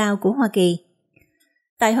cấp cao của Hoa Kỳ.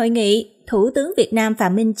 Tại hội nghị, Thủ tướng Việt Nam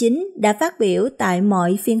Phạm Minh Chính đã phát biểu tại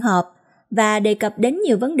mọi phiên họp và đề cập đến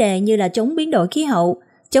nhiều vấn đề như là chống biến đổi khí hậu,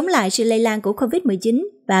 chống lại sự lây lan của COVID-19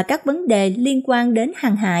 và các vấn đề liên quan đến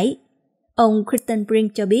hàng hải. Ông Kristen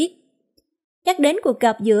Brink cho biết, nhắc đến cuộc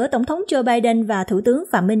gặp giữa Tổng thống Joe Biden và Thủ tướng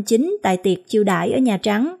Phạm Minh Chính tại tiệc chiêu đãi ở Nhà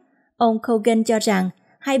Trắng, ông Cogan cho rằng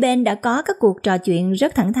hai bên đã có các cuộc trò chuyện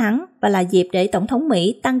rất thẳng thắn và là dịp để Tổng thống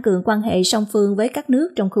Mỹ tăng cường quan hệ song phương với các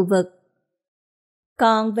nước trong khu vực.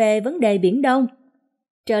 Còn về vấn đề Biển Đông,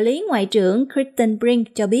 trợ lý Ngoại trưởng Kristen Brink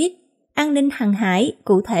cho biết an ninh hàng hải,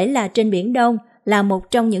 cụ thể là trên Biển Đông, là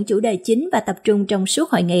một trong những chủ đề chính và tập trung trong suốt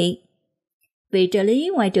hội nghị. Vị trợ lý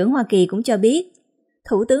Ngoại trưởng Hoa Kỳ cũng cho biết,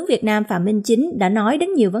 Thủ tướng Việt Nam Phạm Minh Chính đã nói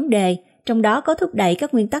đến nhiều vấn đề, trong đó có thúc đẩy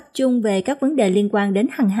các nguyên tắc chung về các vấn đề liên quan đến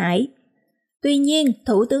hàng hải. Tuy nhiên,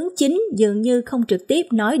 Thủ tướng Chính dường như không trực tiếp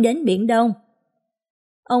nói đến Biển Đông.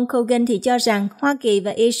 Ông Cogan thì cho rằng Hoa Kỳ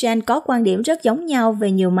và ASEAN có quan điểm rất giống nhau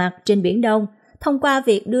về nhiều mặt trên Biển Đông, thông qua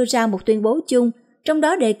việc đưa ra một tuyên bố chung, trong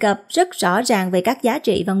đó đề cập rất rõ ràng về các giá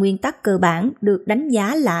trị và nguyên tắc cơ bản được đánh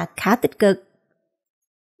giá là khá tích cực.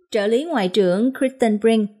 Trợ lý Ngoại trưởng Kristen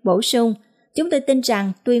Brink bổ sung, chúng tôi tin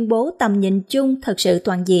rằng tuyên bố tầm nhìn chung thật sự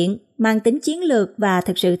toàn diện, mang tính chiến lược và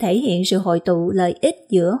thực sự thể hiện sự hội tụ lợi ích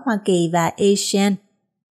giữa Hoa Kỳ và ASEAN.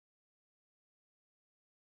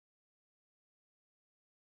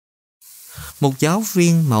 Một giáo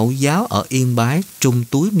viên mẫu giáo ở Yên Bái trùm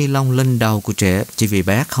túi ni lông lên đầu của trẻ chỉ vì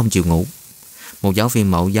bé không chịu ngủ. Một giáo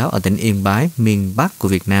viên mẫu giáo ở tỉnh Yên Bái, miền Bắc của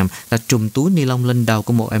Việt Nam đã trùm túi ni lông lên đầu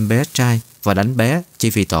của một em bé trai và đánh bé chỉ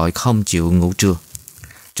vì tội không chịu ngủ trưa.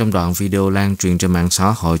 Trong đoạn video lan truyền trên mạng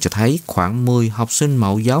xã hội cho thấy khoảng 10 học sinh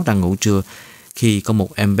mẫu giáo đang ngủ trưa. Khi có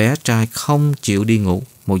một em bé trai không chịu đi ngủ,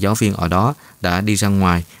 một giáo viên ở đó đã đi ra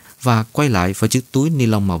ngoài và quay lại với chiếc túi ni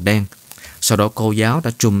lông màu đen. Sau đó cô giáo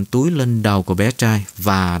đã trùm túi lên đầu của bé trai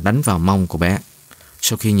và đánh vào mông của bé.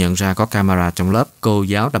 Sau khi nhận ra có camera trong lớp, cô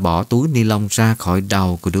giáo đã bỏ túi ni lông ra khỏi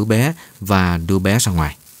đầu của đứa bé và đưa bé ra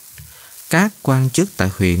ngoài. Các quan chức tại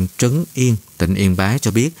huyện Trấn Yên, tỉnh Yên Bái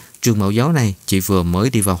cho biết trường mẫu giáo này chỉ vừa mới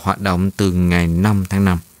đi vào hoạt động từ ngày 5 tháng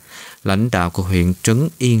 5. Lãnh đạo của huyện Trấn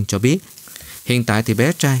Yên cho biết, hiện tại thì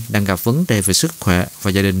bé trai đang gặp vấn đề về sức khỏe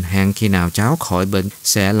và gia đình hẹn khi nào cháu khỏi bệnh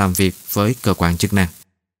sẽ làm việc với cơ quan chức năng.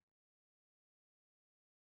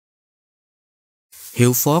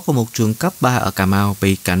 Hiệu phó của một trường cấp 3 ở Cà Mau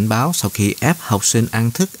bị cảnh báo sau khi ép học sinh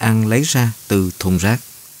ăn thức ăn lấy ra từ thùng rác.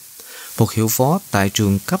 Một hiệu phó tại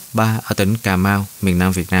trường cấp 3 ở tỉnh Cà Mau, miền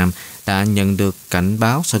Nam Việt Nam đã nhận được cảnh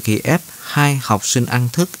báo sau khi ép 2 học sinh ăn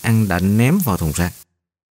thức ăn đã ném vào thùng rác.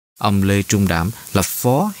 Ông Lê Trung Đảm là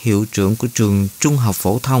phó hiệu trưởng của trường Trung học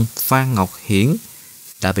phổ thông Phan Ngọc Hiển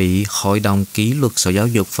đã bị Hội đồng Kỷ luật Sở Giáo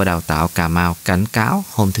dục và Đào tạo Cà Mau cảnh cáo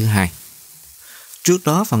hôm thứ Hai. Trước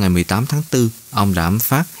đó vào ngày 18 tháng 4, ông Đảm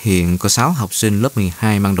phát hiện có 6 học sinh lớp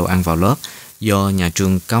 12 mang đồ ăn vào lớp do nhà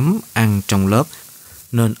trường cấm ăn trong lớp,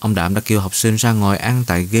 nên ông Đảm đã kêu học sinh ra ngồi ăn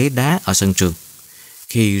tại ghế đá ở sân trường.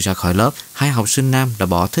 Khi ra khỏi lớp, 2 học sinh nam đã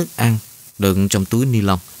bỏ thức ăn đựng trong túi ni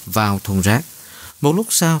lông vào thùng rác. Một lúc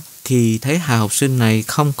sau, khi thấy 2 học sinh này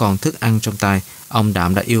không còn thức ăn trong tay, ông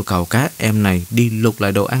Đảm đã yêu cầu các em này đi lục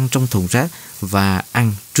lại đồ ăn trong thùng rác và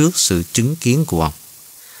ăn trước sự chứng kiến của ông.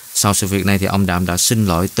 Sau sự việc này thì ông Đảm đã xin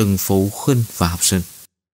lỗi từng phụ huynh và học sinh.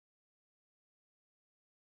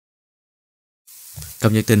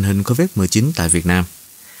 Cập nhật tình hình COVID-19 tại Việt Nam.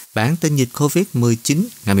 Bản tin dịch COVID-19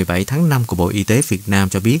 ngày 17 tháng 5 của Bộ Y tế Việt Nam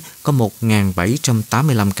cho biết có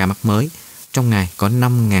 1.785 ca mắc mới. Trong ngày có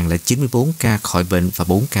 5.094 ca khỏi bệnh và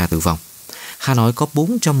 4 ca tử vong. Hà Nội có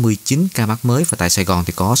 419 ca mắc mới và tại Sài Gòn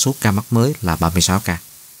thì có số ca mắc mới là 36 ca.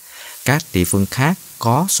 Các địa phương khác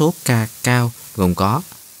có số ca cao gồm có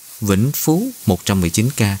Vĩnh Phú 119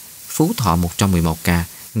 ca, Phú Thọ 111 ca,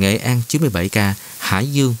 Nghệ An 97 ca,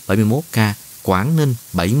 Hải Dương 71 ca, Quảng Ninh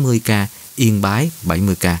 70 ca, Yên Bái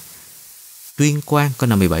 70 ca. Tuyên Quang có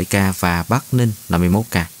 57 ca và Bắc Ninh 51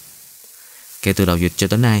 ca. Kể từ đầu dịch cho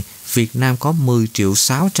tới nay, Việt Nam có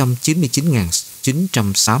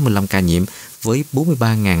 10.699.965 ca nhiễm với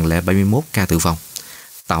 43.071 ca tử vong.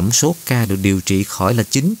 Tổng số ca được điều trị khỏi là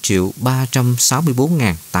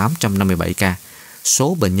 9.364.857 ca.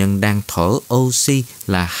 Số bệnh nhân đang thở oxy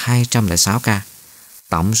là 206 ca.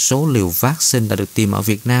 Tổng số liều vaccine đã được tiêm ở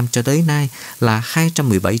Việt Nam cho tới nay là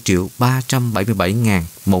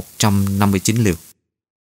 217.377.159 liều.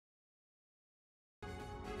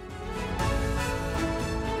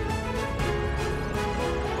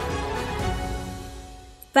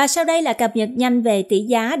 Và sau đây là cập nhật nhanh về tỷ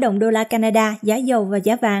giá đồng đô la Canada, giá dầu và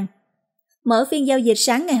giá vàng. Mở phiên giao dịch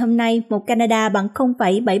sáng ngày hôm nay, một Canada bằng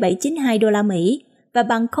 0,7792 đô la Mỹ và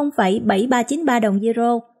bằng 0,7393 đồng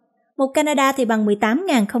euro. Một Canada thì bằng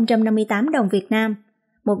 18.058 đồng Việt Nam.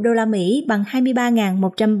 Một đô la Mỹ bằng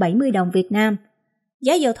 23.170 đồng Việt Nam.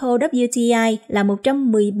 Giá dầu thô WTI là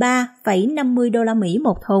 113,50 đô la Mỹ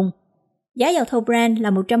một thùng. Giá dầu thô Brent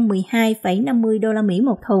là 112,50 đô la Mỹ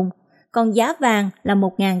một thùng. Còn giá vàng là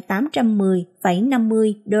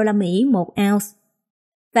 1.810,50 đô la Mỹ một ounce.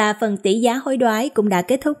 Và phần tỷ giá hối đoái cũng đã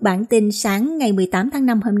kết thúc bản tin sáng ngày 18 tháng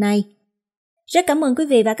 5 hôm nay. Rất cảm ơn quý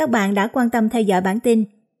vị và các bạn đã quan tâm theo dõi bản tin.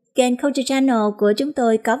 Kênh Culture Channel của chúng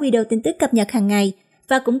tôi có video tin tức cập nhật hàng ngày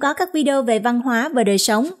và cũng có các video về văn hóa và đời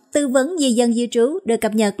sống, tư vấn di dân di trú được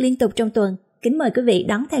cập nhật liên tục trong tuần. Kính mời quý vị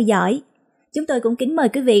đón theo dõi. Chúng tôi cũng kính mời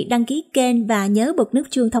quý vị đăng ký kênh và nhớ bật nút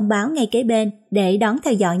chuông thông báo ngay kế bên để đón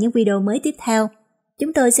theo dõi những video mới tiếp theo.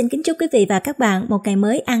 Chúng tôi xin kính chúc quý vị và các bạn một ngày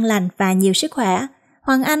mới an lành và nhiều sức khỏe.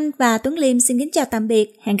 Hoàng Anh và Tuấn Liêm xin kính chào tạm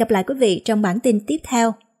biệt. Hẹn gặp lại quý vị trong bản tin tiếp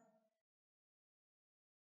theo.